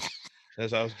as I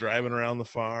was driving around the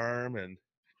farm, and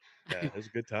yeah, it was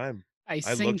a good time. I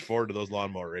looked forward to those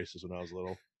lawnmower races when I was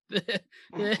little.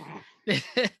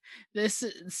 This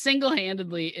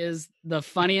single-handedly is the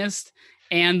funniest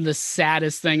and the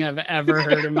saddest thing I've ever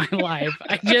heard in my life.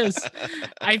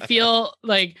 I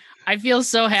feel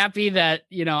so happy that,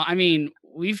 I mean,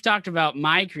 we've talked about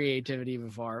my creativity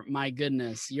before. My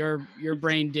goodness, your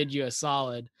brain did you a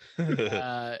solid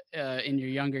in your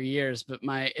younger years, but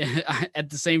at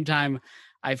the same time,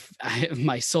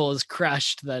 my soul is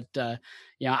crushed that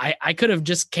I could have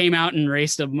just came out and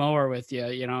raced a mower with you,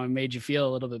 and made you feel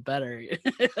a little bit better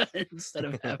instead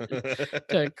of having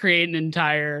to create an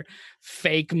entire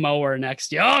fake mower next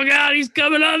to you. Oh God, he's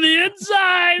coming on the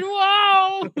inside!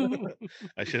 Whoa!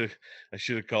 I should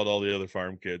have called all the other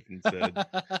farm kids and said,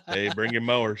 "Hey, bring your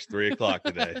mowers, 3:00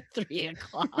 today."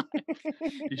 3:00.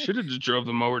 You should have just drove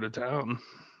the mower to town.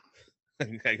 I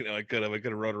could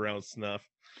have rode around with Snuff.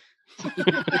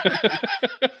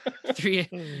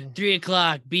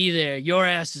 3:00, be there. Your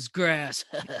ass is grass.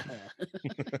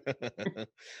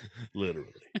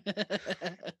 Literally.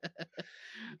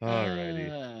 All righty.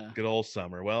 Good old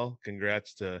summer. Well,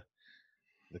 congrats to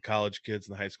the college kids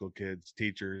and the high school kids,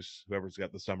 teachers, whoever's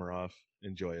got the summer off.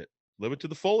 Enjoy it. Live it to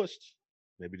the fullest.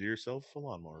 Maybe do yourself a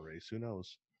lawnmower race. Who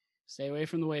knows? Stay away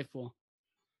from the wave pool.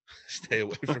 Stay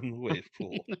away from the wave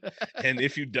pool. And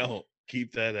if you don't,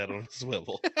 keep that head on a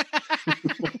swivel.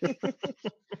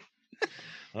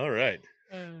 All right.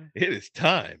 It is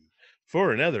time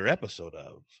for another episode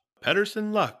of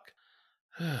Pedersen Luck.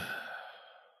 I'm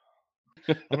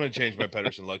going to change my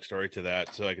Pedersen Luck story to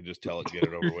that so I can just tell it and get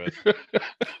it over with.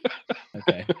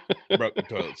 Okay. Broke the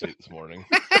toilet seat this morning.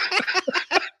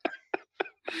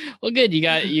 Well, good.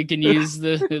 You can use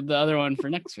the other one for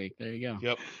next week. There you go.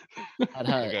 Yep. I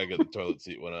gotta get the toilet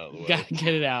seat one out of the way. Gotta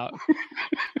get it out.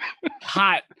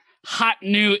 Hot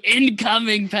new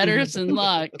incoming Pedersen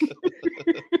Luck.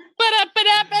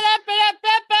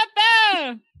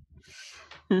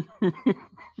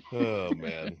 Oh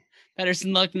man.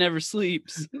 Pedersen Luck never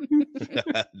sleeps.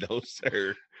 No,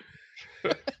 sir.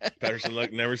 Patterson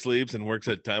Luck never sleeps and works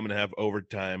at time and a half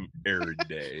overtime every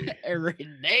day. Every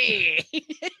day.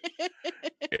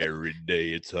 Every day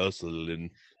it's hustling.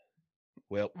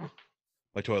 Well,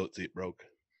 my toilet seat broke.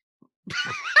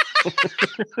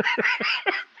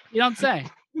 You don't say.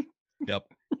 Yep.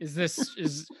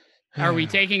 Are we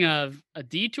taking a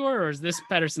detour, or is this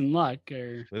Pedersen Luck?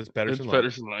 Or This is It's Patterson Luck.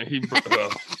 Pedersen Luck.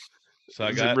 So I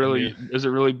is got it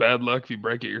really bad luck if you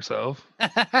break it yourself?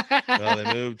 well,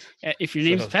 they moved. if your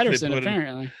name's So they Pedersen, put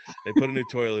apparently. They put a new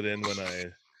toilet in when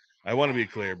I want to be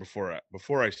clear before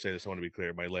I say this. I want to be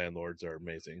clear. My landlords are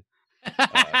amazing.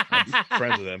 I'm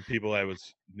friends with them. People I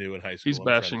knew in high school. He's I'm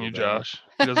friends bashing you, with them. Josh.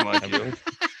 He doesn't like I'm you. really-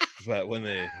 But when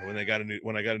I got a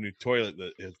new toilet,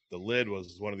 the lid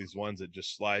was one of these ones that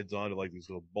just slides onto like these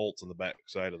little bolts on the back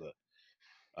side of the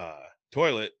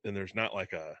toilet, and there's not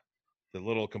like the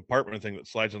little compartment thing that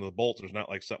slides onto the bolt. There's not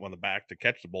like something on the back to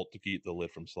catch the bolt to keep the lid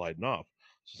from sliding off.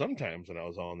 So sometimes when I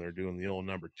was on there doing the old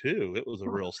number 2, it was a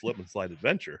real slip and slide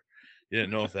adventure. You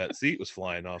didn't know if that seat was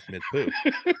flying off mid poo.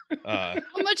 How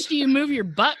much do you move your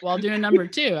butt while doing number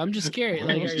 2? I'm just curious.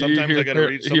 Like, Sometimes I gotta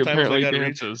reach. He Sometimes I apparently gotta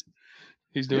reach. dances.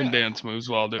 He's doing Yeah. dance moves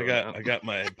while doing that. I got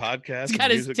my podcast he's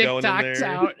got and his music going in TikToks there.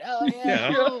 out. Oh yeah.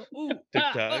 Yeah. Oh, ooh,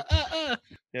 TikToks.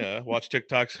 Yeah, watch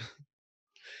TikToks.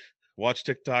 Watch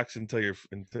TikToks until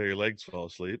your legs fall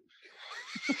asleep.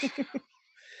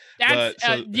 That's But,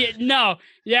 so-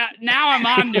 yeah. Now I'm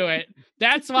onto it.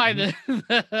 That's why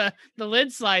the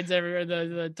lid slides everywhere.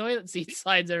 The toilet seat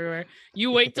slides everywhere.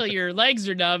 You wait till your legs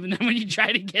are numb, and then when you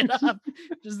try to get up,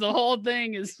 just the whole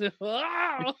thing is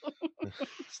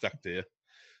Stuck to you.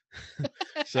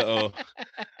 So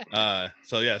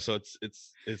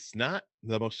it's not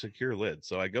the most secure lid.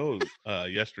 So I go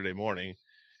yesterday morning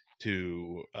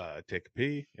to take a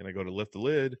pee, and I go to lift the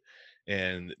lid,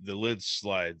 and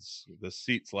the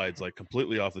seat slides like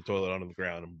completely off the toilet onto the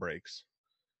ground and breaks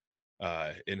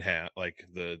in half. Like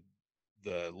the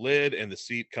lid and the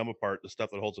seat come apart. The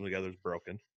stuff that holds them together is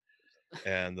broken,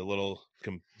 and the little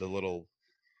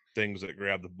things that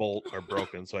grab the bolt are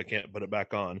broken, so I can't put it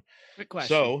back on. Quick question.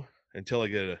 So until I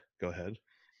go ahead.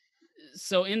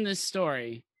 So in this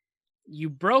story, you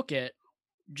broke it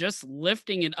just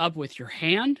lifting it up with your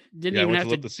hand. Didn't Yeah, I even went have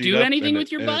lift to the seat do up, anything and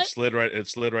with your and butt. It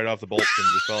slid right off the bolts and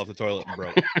just fell off the toilet and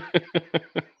broke.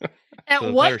 At So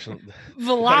the what Patterson-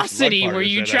 velocity part were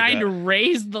is you that I trying to got-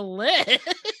 raise the lid?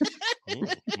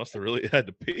 Must have really had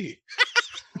to pee.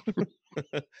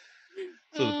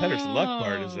 So the Pedersen luck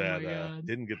part is Oh, that my God.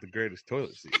 didn't get the greatest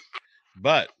toilet seat,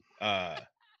 but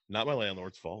not my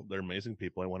landlord's fault. They're amazing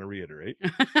people. I want to reiterate.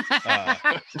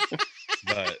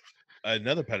 But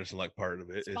another Pedersen luck part of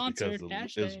it Sponsored, is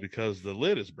hashtag. because the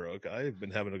lid is broke. I've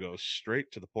been having to go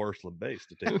straight to the porcelain base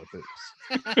to take my poops.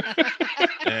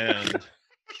 And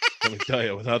let me tell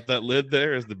you, without that lid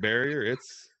there as the barrier,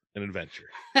 it's an adventure.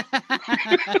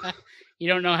 You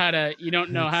don't know how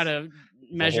to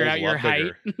measure hole's out a your lot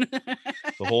height.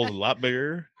 The hole's a lot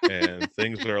bigger, and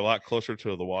things are a lot closer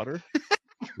to the water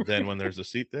than when there's a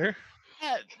seat there.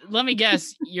 Let me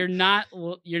guess, you're not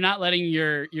letting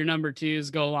your number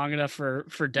 2s go long enough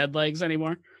for dead legs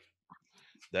anymore.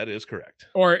 That is correct.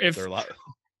 Or if They're a lot.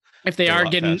 if they they're a are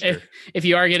lot getting faster. if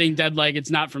you are getting dead leg, it's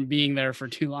not from being there for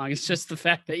too long. It's just the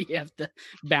fact that you have to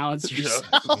balance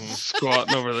yourself.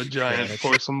 Squatting over the giant Yeah.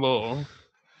 porcelain bowl.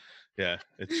 Yeah,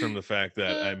 it's from the fact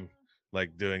that I'm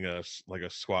like doing a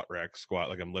squat rack squat,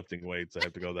 like I'm lifting weights. I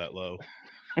have to go that low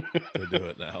to do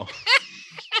it now.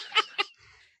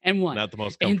 And one, Not the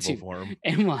most and comfortable two. form.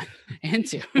 and one, and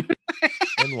 2.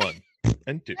 And 1,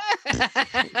 and 2.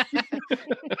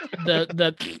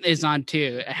 the is on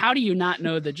 2. How do you not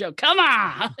know the joke? Come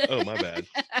on. Oh, my bad.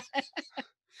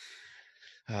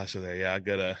 So there, yeah,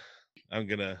 I'm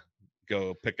gonna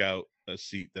go pick out a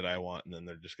seat that I want, and then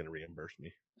they're just gonna reimburse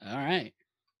me. All right.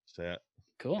 So yeah,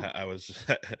 Cool. I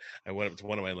went up to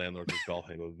one of my landlords who's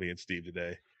golfing with me and Steve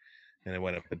today, and I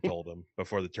went up and told him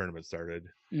before the tournament started.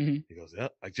 Mhm. He goes, "Yeah,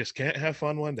 I just can't have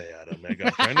fun one day, Adam. I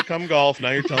got trying to come golf.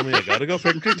 Now you're telling me I got to go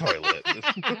fix your toilet."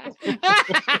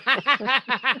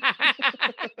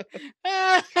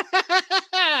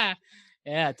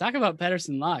 Yeah, talk about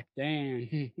Pedersen luck. Damn.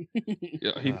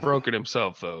 Yeah, he broke it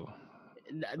himself though.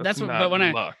 That's what. not But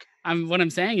when luck. what I'm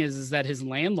saying is that his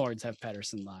landlords have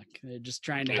Pedersen luck. They're just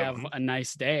trying to have Yeah. a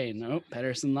nice day. Nope,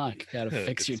 Pedersen luck. Got to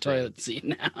fix your It's spread. toilet seat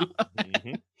now.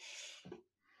 Mhm.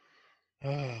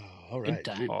 Oh, all Good right.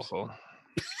 times. Awful.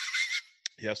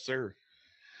 Yes, sir.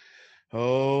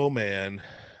 Oh man,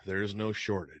 there's no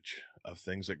shortage of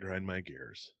things that grind my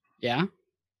gears. Yeah.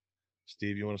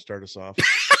 Steve, you want to start us off?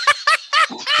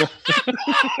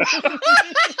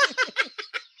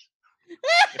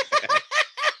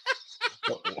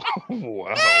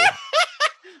 Wow.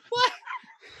 What?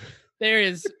 There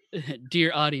is,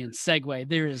 dear audience, segue.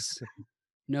 There is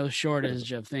no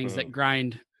shortage of things that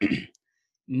grind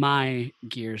my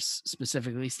gears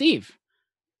specifically. Steve,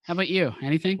 how about you?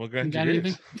 Anything? What You grinds got your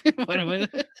anything? gears? What am I-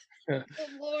 Oh,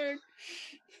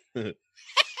 Lord.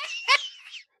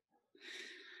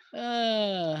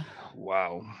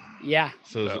 Wow. Yeah.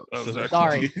 So, That was so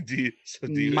Sorry. do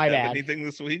you My have bad. anything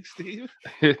this week, Steve?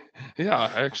 Yeah,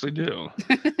 I actually do.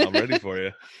 I'm ready for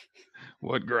you.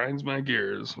 What grinds my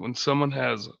gears when someone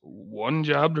has one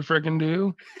job to frickin'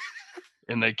 do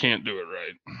and they can't do it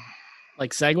right.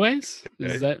 Like segues?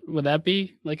 Okay. Would that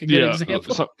be like a good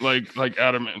example? Like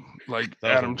Adam, like That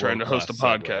was a Adam trying to host a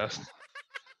world-class segue. podcast.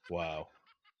 Wow.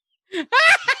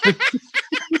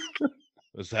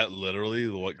 Is that literally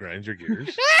what grinds your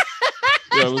gears?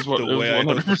 Yeah, it was The way I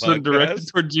host the 100% directed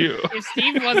podcast? towards you. If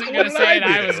Steve wasn't What gonna did say I it,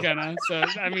 I was do? gonna. So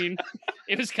I mean,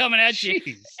 it was coming at you.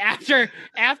 Jeez.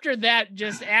 After that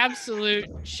just absolute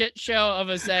shit show of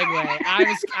a segue,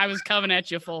 I was coming at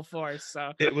you full force.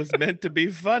 So It was meant to be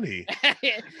funny.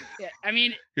 yeah, I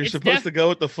mean, You're it's supposed to go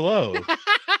with the flow.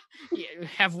 Yeah,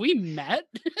 have we met?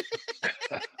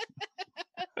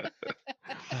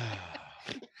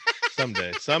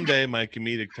 Someday my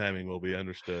comedic timing will be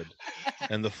understood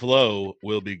and the flow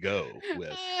will be go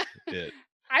with it.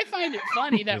 I find it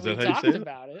funny that Is we that how you talked say it?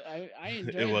 about it. I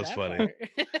enjoyed It was that funny. part.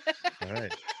 All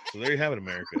right. So there you have it,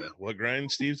 America. What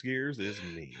grinds Steve's gears is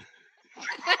me.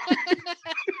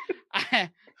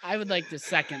 I would like to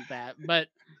second that, but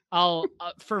I'll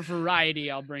for variety,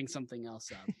 I'll bring something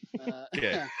else up.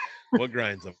 Yeah. What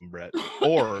grinds them, Brett?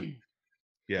 Or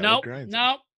yeah, nope, what grinds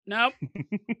nope, nope,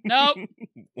 nope. them?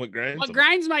 What grinds What them?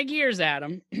 grinds my gears,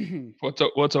 Adam?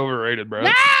 What's overrated, bro?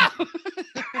 No!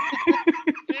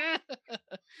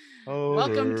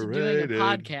 Welcome to doing a Overrated.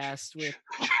 podcast with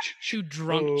two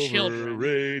drunk children.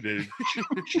 Overrated.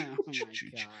 Oh my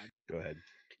god. Go ahead.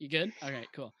 You good? Okay,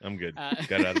 cool. I'm good. Got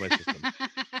Got it out of my system.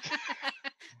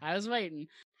 I was waiting.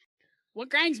 What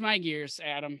grinds my gears,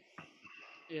 Adam,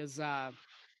 is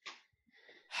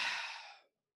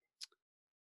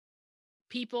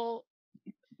people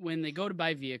when they go to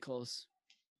buy vehicles.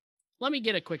 Let me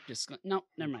get a quick disclaimer. No,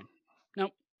 never mind.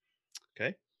 Nope.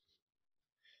 Okay.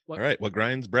 What? All right. What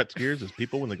grinds Brett's gears is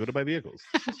people when they go to buy vehicles.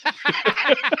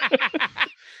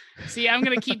 See, I'm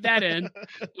gonna keep that in,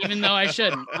 even though I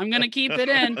shouldn't. I'm gonna keep it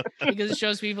in because it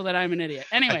shows people that I'm an idiot.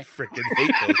 Anyway, I freaking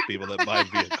hate those people that buy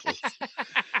vehicles.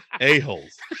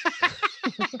 A-holes.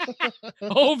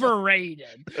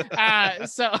 overrated.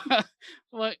 So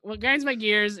what grinds my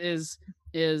gears is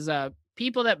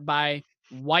people that buy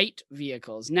white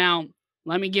vehicles. Now,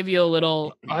 let me give you a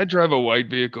little. I drive a white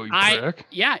vehicle, you prick.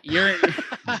 Yeah, you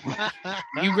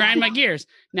grind my gears.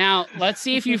 Now, let's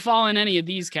see if you fall in any of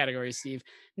these categories, Steve.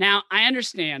 Now, I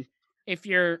understand if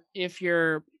you're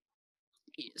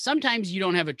sometimes you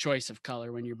don't have a choice of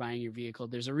color when you're buying your vehicle.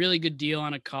 There's a really good deal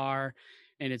on a car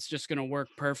and it's just going to work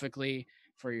perfectly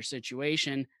for your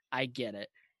situation. I get it.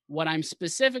 What I'm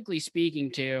specifically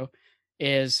speaking to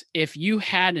is if you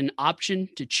had an option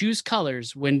to choose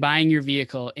colors when buying your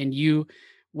vehicle and you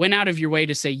went out of your way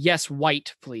to say, yes,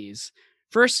 white, please.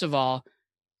 First of all,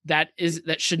 that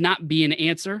should not be an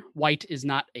answer. White is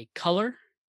not a color.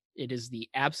 It is the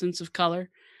absence of color.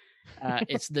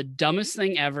 It's the dumbest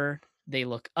thing ever. They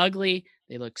look ugly.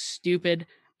 They look stupid.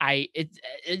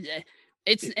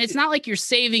 It's not like you're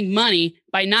saving money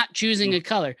by not choosing a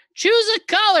color. Choose a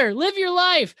color. Live your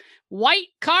life. White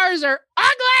cars are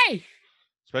ugly.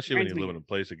 Especially when Grinds you me. live in a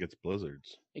place that gets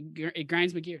blizzards. It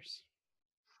grinds my gears.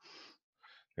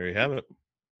 There you have it.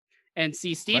 And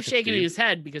see, Steve's Fucking shaking Steve. his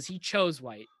head because he chose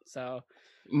white. So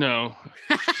No,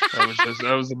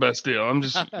 that was the best deal. I'm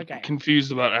just Okay.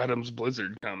 confused about Adam's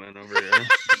Blizzard comment over here.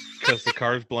 Because the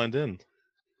cars blend in.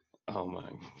 Oh my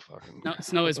fucking. no,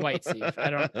 snow is white, Steve.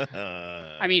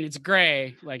 I mean, it's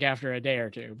gray like after a day or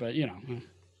two, but you know.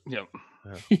 Yep.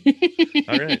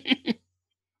 All right.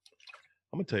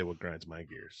 I'm gonna tell you what grinds my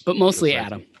gears. But mostly Besides-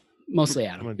 Adam. Mostly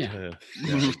I'm Adam. gonna Yeah.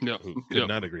 tell you. Yep. Could Yep.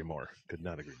 not agree more. Could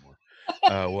not agree more.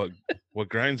 What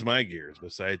grinds my gears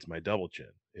besides my double chin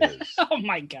is Oh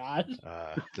my god.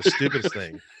 the stupidest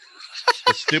thing.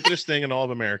 The stupidest thing in all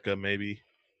of America, maybe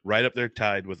right up there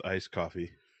tied with iced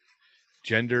coffee.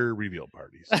 Gender reveal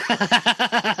parties.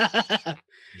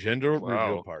 Gender reveal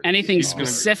Wow. parties. Anything He's gonna-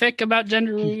 specific about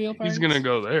gender reveal parties? He's gonna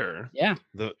go there. Yeah.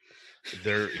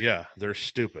 They're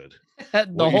stupid. The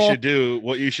What whole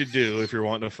you should do if you're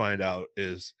wanting to find out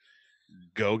is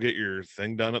go get your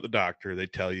thing done at the doctor. They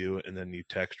tell you, and then you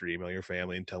text or email your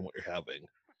family and tell them what you're having.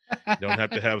 You don't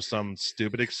have to have some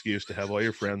stupid excuse to have all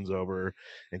your friends over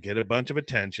and get a bunch of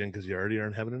attention because you already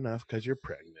aren't having enough because you're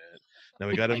pregnant. Now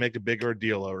we got to make a big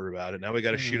ordeal over about it. Now we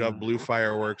got to shoot off blue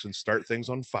fireworks and start things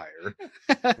on fire.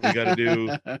 We got to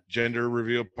do gender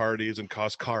reveal parties and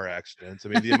cause car accidents. I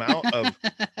mean, the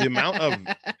amount of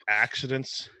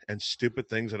accidents and stupid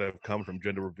things that have come from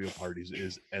gender reveal parties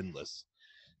is endless,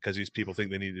 because these people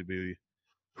think they need to be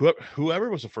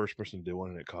whoever was the first person to do one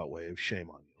and it caught wave.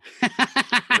 Shame on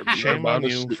you. Shame on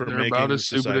you for they're making about as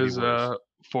stupid society as worse.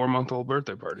 4-month-old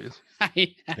birthday parties.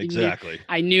 Exactly.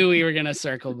 I knew we were gonna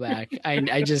circle back.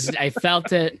 I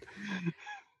felt it.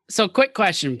 So, quick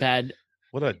question, Ped.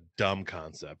 What a dumb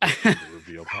concept. The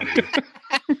reveal party.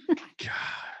 God.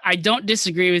 I don't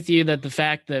disagree with you that the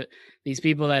fact that these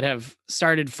people that have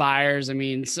started fires, I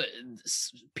mean,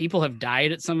 people have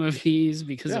died at some of these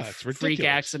because of freak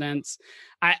accidents.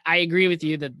 I agree with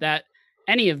you that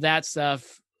any of that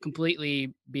stuff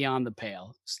completely beyond the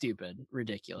pale, stupid,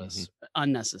 ridiculous,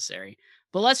 unnecessary.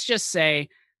 But let's just say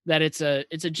that it's a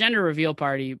gender reveal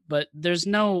party, but there's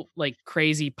no like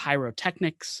crazy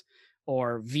pyrotechnics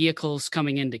or vehicles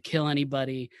coming in to kill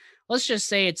anybody. Let's just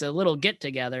say it's a little get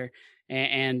together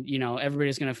and you know,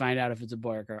 everybody's going to find out if it's a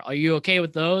boy or girl. Are you okay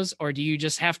with those? Or do you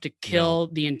just have to kill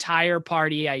the entire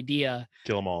party idea?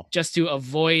 Kill them all. Just to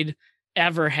avoid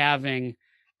ever having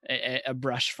a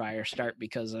brush fire start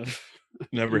because of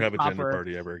never have a gender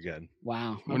party ever again.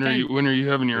 Wow. When are you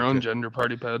having your own gender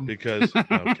party, Ped? Because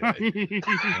okay.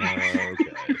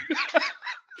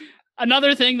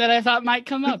 Another thing that I thought might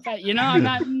come up, you know, I'm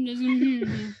not.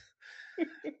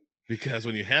 Because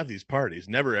when you have these parties,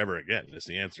 never ever again is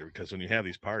the answer. Because when you have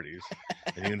these parties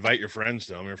and you invite your friends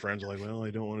to them, your friends are like, well,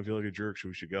 I don't want to feel like a jerk, so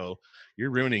we should go.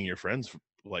 You're ruining your friends'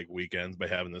 like weekends by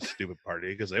having this stupid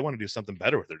party because they want to do something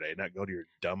better with their day, not go to your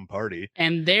dumb party.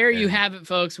 And there you have it,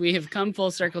 folks. We have come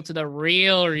full circle to the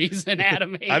real reason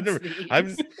Adam hates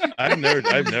I've never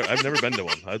been to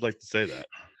one. I'd like to say that.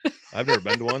 I've never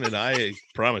been to one, and I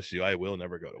promise you I will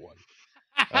never go to one.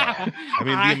 I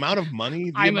mean, the amount of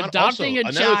money. I'm adopting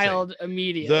a child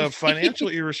immediately. The financial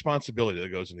irresponsibility that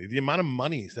goes into the amount of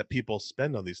money that people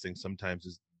spend on these things sometimes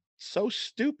is so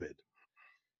stupid.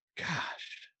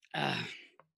 Gosh.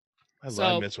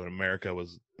 I miss when America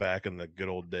was back in the good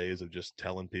old days of just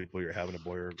telling people you're having a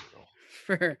boy or a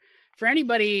girl. For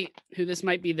anybody who this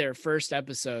might be their first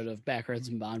episode of Backroads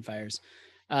and Bonfires,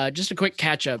 just a quick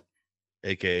catch up.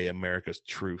 AKA America's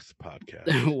Truth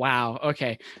podcast. Wow.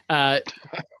 Okay.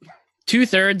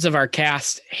 2/3 of our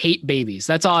cast hate babies.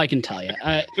 That's all I can tell you.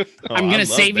 I'm going to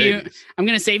save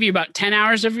you about 10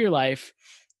 hours of your life.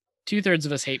 2/3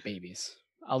 of us hate babies.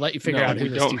 I'll let you figure out who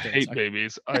we don't hate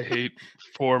babies. I hate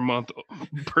 4-month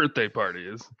birthday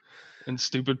parties and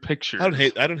stupid pictures. I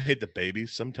don't hate the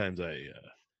babies. Sometimes I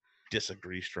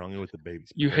disagree strongly with the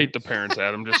babies. You hate the parents,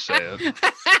 Adam. Just say it.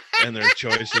 And their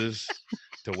choices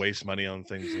to waste money on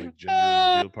things like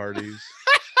gender reveal parties.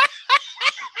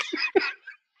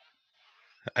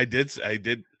 I did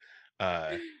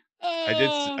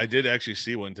actually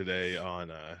see one today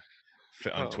on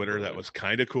Twitter that was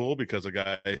kind of cool because a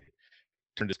guy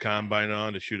turned his combine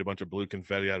on to shoot a bunch of blue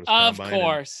confetti out of his combine. Of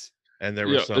course. And there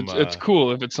was some. It's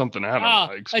cool if it's something Adam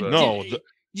likes. But... No.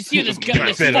 You see this? Can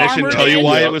I finish and tell you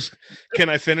why it was? Can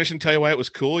I finish and tell you why it was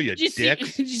cool? You dick.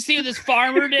 Did you see what this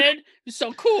farmer did? It was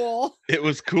so cool. It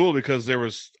was cool because there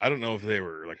was. I don't know if they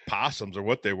were like possums or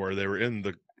what they were. They were in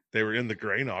the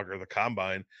grain auger, the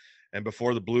combine, and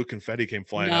before the blue confetti came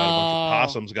flying out, a bunch of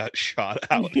possums got shot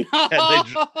out,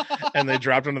 and they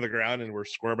dropped onto the ground and were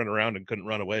squirming around and couldn't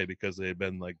run away because they had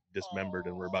been like dismembered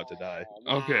and were about to die.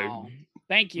 Okay.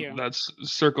 Thank you. That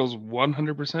circles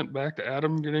 100% back to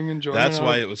Adam getting enjoyment. That's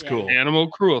why it was cool. Animal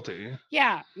cruelty.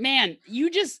 Yeah, man. You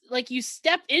just you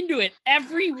step into it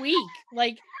every week.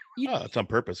 Like it's on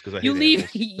purpose because I hate you leave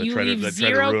that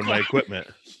try to ruin my equipment.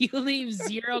 You leave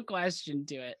zero question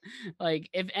to it. Like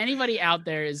if anybody out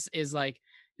there is like,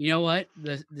 you know what,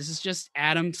 this is just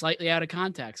Adam slightly out of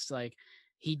context. Like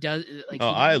he does. Like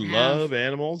I love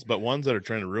animals, but ones that are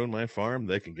trying to ruin my farm,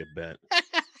 they can get bent.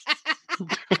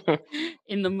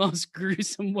 In the most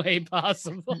gruesome way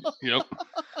possible. Yep.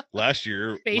 Last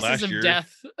year, Faces of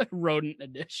Death, rodent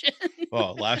edition.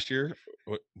 Well, last year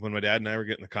when my dad and I were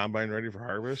getting the combine ready for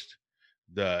harvest,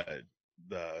 the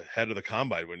head of the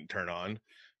combine wouldn't turn on,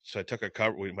 so I took a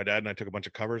cover. My dad and I took a bunch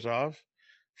of covers off.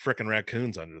 Frickin'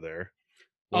 raccoons under there.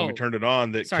 When we turned it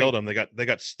on, that killed them. They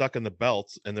got stuck in the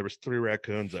belts, and there was 3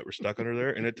 raccoons that were stuck under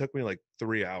there, and it took me like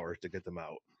 3 hours to get them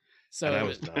out. So and I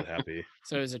was not happy.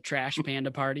 So it was a trash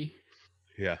panda party.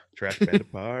 Yeah, trash panda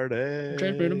party.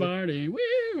 Trash panda party.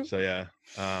 Woo! So yeah,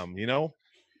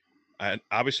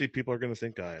 obviously people are going to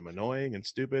think I am annoying and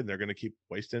stupid. And they're going to keep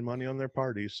wasting money on their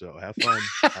parties. So have fun.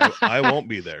 I won't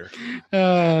be there.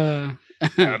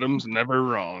 Adam's never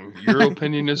wrong. Your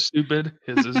opinion is stupid.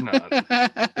 His is not.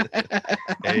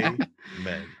 Amen.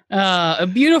 A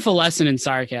beautiful lesson in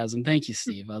sarcasm. Thank you,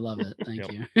 Steve. I love it. Thank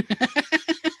you.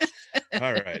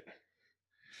 All right.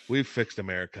 We've fixed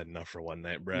America enough for one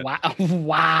night, Brett.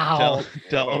 Wow.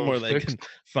 Tell them where they can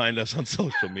find us on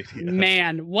social media.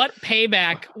 Man, what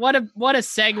payback. What a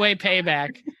segue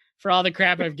payback for all the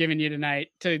crap I've given you tonight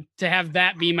to have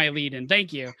that be my lead in.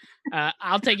 Thank you.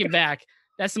 I'll take it back.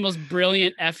 That's the most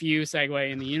brilliant FU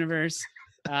segue in the universe.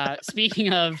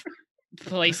 Speaking of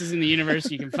places in the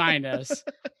universe you can find us,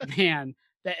 man,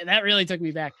 that really took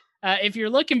me back. If you're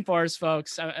looking for us,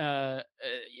 folks,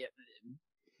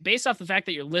 based off the fact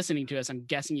that you're listening to us, I'm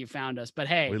guessing you found us. But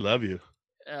hey, we love you.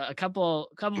 A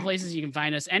couple places you can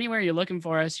find us. Anywhere you're looking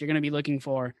for us, you're going to be looking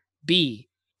for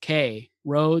BK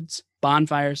Roads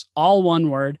Bonfires, all one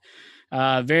word.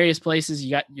 Various places. You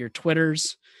got your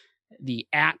Twitters, the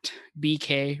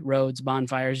 @BK Roads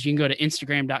Bonfires. You can go to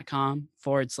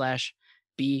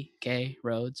Instagram.com/BK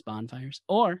Roads Bonfires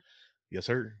or yes,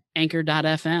 sir.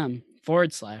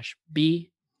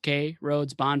 Anchor.fm/BK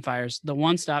Roads Bonfires, the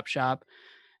one-stop shop.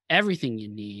 Everything you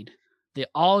need, the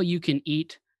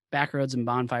all-you-can-eat Backroads and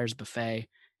Bonfires buffet,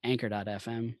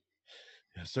 Anchor.fm.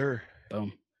 Yes, sir.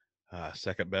 Boom.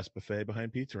 Second best buffet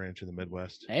behind Pizza Ranch in the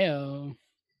Midwest. Heyo.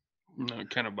 No,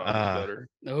 kind of better.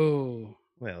 Oh.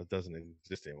 Well, it doesn't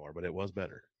exist anymore, but it was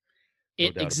better.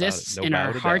 It exists in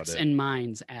our hearts and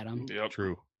minds, Adam. Yep.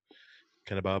 True.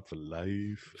 Kebab for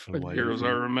life. Heroes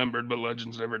are remembered, but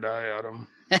legends never die, Adam.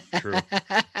 True.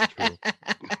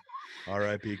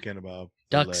 R.I.P. Kebab.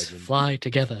 Ducks fly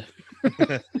together.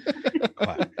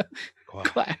 Quack.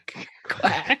 Quack.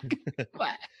 Quack.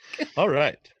 Quack. All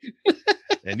right.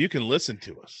 And you can listen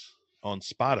to us on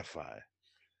Spotify,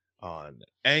 on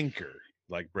Anchor,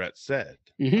 like Brett said.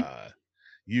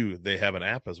 Mm-hmm. They have an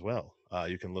app as well.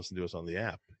 You can listen to us on the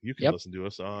app. You can listen to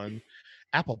us on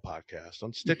Apple Podcasts,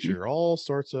 on Stitcher, all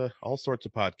sorts of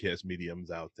podcast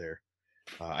mediums out there.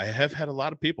 I have had a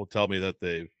lot of people tell me that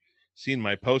they've seen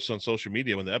my posts on social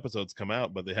media when the episodes come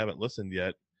out, but they haven't listened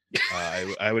yet.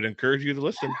 I would encourage you to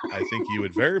listen. I think you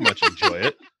would very much enjoy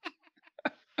it.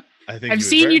 I've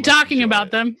seen you talking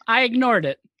about them. I ignored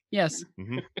it. Yes.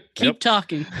 Mm-hmm. Keep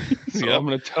talking. So I'm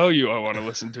going to tell you I want to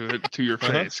listen to it to your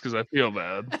face because I feel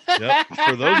bad. Yep.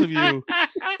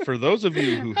 For those of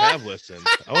you who have listened,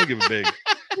 I want to give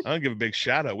a big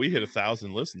shout out. We hit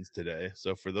 1,000 listens today.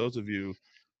 So for those of you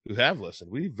who have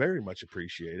listened, we very much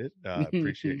appreciate it.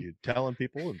 Appreciate you telling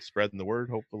people and spreading the word,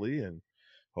 hopefully, and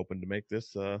hoping to make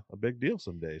this a big deal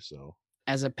someday. So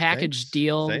as a package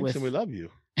deal and with we love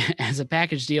you. As a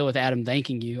package deal with Adam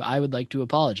thanking you, I would like to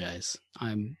apologize.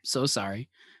 I'm so sorry.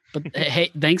 But hey,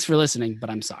 thanks for listening, but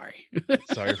I'm sorry.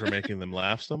 Sorry for making them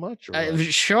laugh so much? Or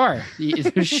sure.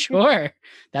 Sure.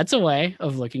 That's a way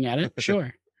of looking at it.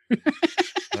 Sure.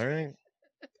 All right.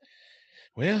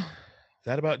 Well,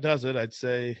 that about does it. I'd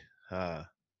say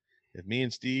if me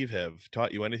and Steve have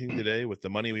taught you anything today with the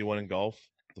money we won in golf,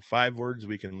 the 5 words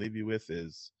we can leave you with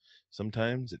is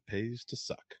sometimes it pays to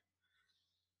suck.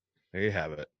 There you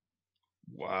have it.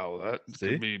 Wow, that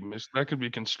could be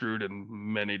construed in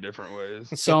many different ways.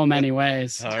 So many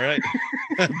ways. All right.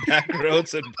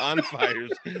 Backroads and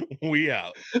Bonfires. We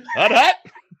out. Hut.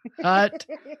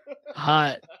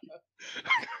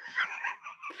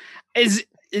 Is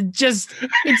it just?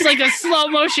 It's like a slow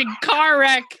motion car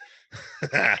wreck.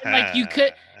 Like you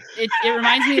could. It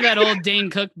reminds me of that old Dane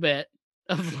Cook bit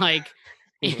of like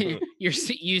you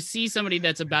see somebody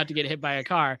that's about to get hit by a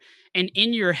car, and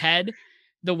in your head,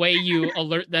 the way you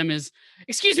alert them is,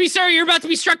 "Excuse me, sir, you're about to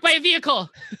be struck by a vehicle."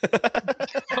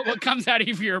 But what comes out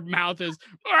of your mouth is,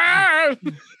 "Arr!"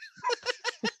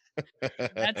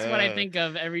 That's what I think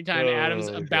of every time Adam's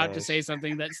about to say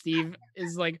something that Steve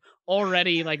is like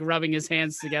already like rubbing his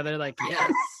hands together, like,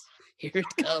 yes, here it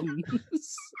comes.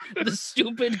 The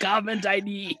stupid comment I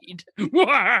need.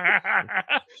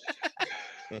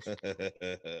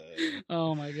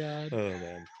 Oh my god. Oh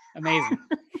man. Amazing.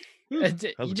 You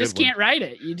just can't write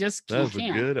it. You just that was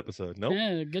can't. A good episode. Nope.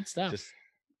 Yeah, good stuff. Just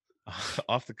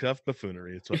off the cuff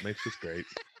buffoonery. It's what makes us great.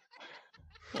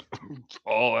 It's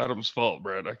all Adam's fault,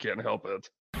 Brett. I can't help it.